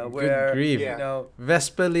 Where Good grief. Yeah. you know,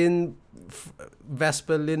 Vesperlin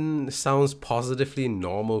sounds positively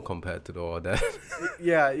normal compared to all that.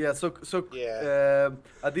 yeah. So Yeah.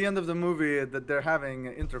 at the end of the movie that they're having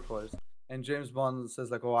intercourse, and James Bond says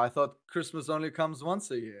like, "Oh, I thought Christmas only comes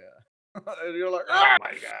once a year." And you're like, Oh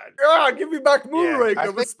my God. give me back Moonraker I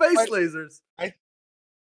with think- space lasers.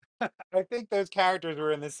 I think those characters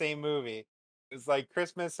were in the same movie. It's like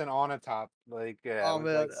Christmas and Onatop. Like, yeah, Oh it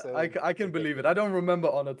was, man, like, so I can believe it. I ridiculous. don't remember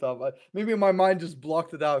on the top. Maybe my mind just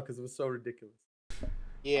blocked it out because it was so ridiculous.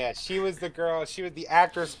 Yeah, she was the girl. She was the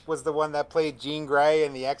actress. Was the one that played Jean Grey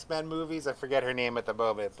in the X-Men movies. I forget her name at the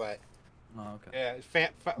moment, but Oh, okay. Yeah,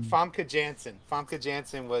 Famke Janssen. Famke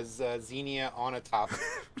Janssen was Xenia Onatopp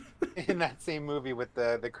in that same movie with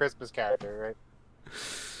the Christmas character, right?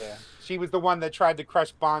 Yeah, she was the one that tried to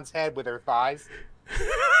crush Bond's head with her thighs.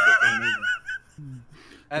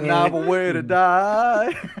 And now I'm a way to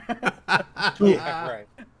die. Yeah, right.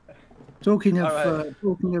 Talking of All right.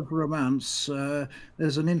 talking of romance,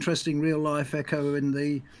 there's an interesting real life echo in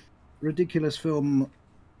the ridiculous film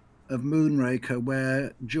of Moonraker,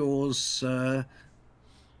 where Jaws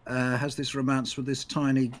has this romance with this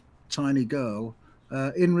tiny girl.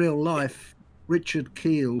 In real life, Richard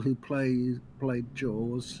Keel, who played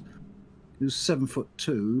Jaws, who's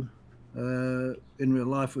 7'2", in real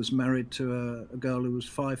life was married to a girl who was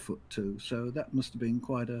 5'2". So that must have been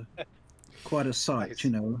quite a sight, Nice.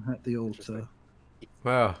 you know, at the altar.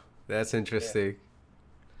 Wow, that's interesting.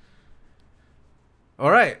 All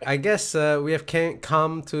right, I guess we have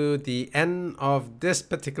come to the end of this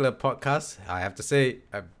particular podcast. I have to say,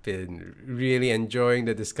 I've been really enjoying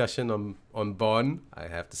the discussion on Bond, I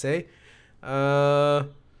have to say. I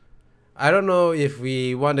don't know if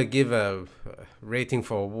we want to give a rating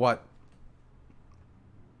for what.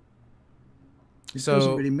 It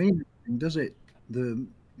doesn't really mean anything, does it? The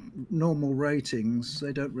normal ratings,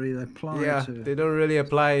 they don't really apply Yeah, to... they don't really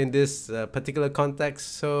apply in this particular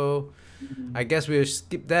context. So I guess we'll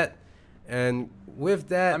skip that. And with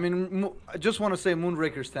that, I mean, I just want to say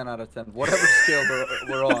Moonraker's 10 out of 10. Whatever scale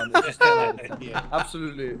we're on, it's just 10 out of 10. Yeah.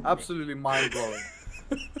 Absolutely mind-blowing.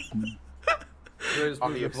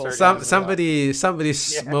 On the absurd somebody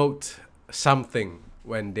smoked something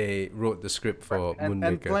when they wrote the script for Moonraker.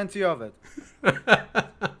 And plenty of it.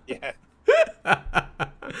 Yeah.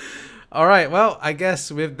 All right. Well, I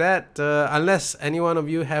guess with that, unless any one of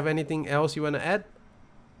you have anything else you want to add?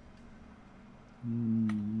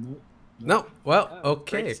 No. Well,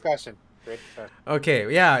 okay. Great discussion.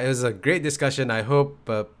 Okay. Yeah, it was a great discussion. I hope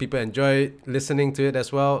people enjoy listening to it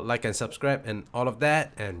as well. Like and subscribe and all of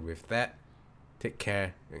that. And with that, take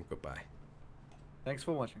care and goodbye. Thanks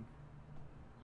for watching.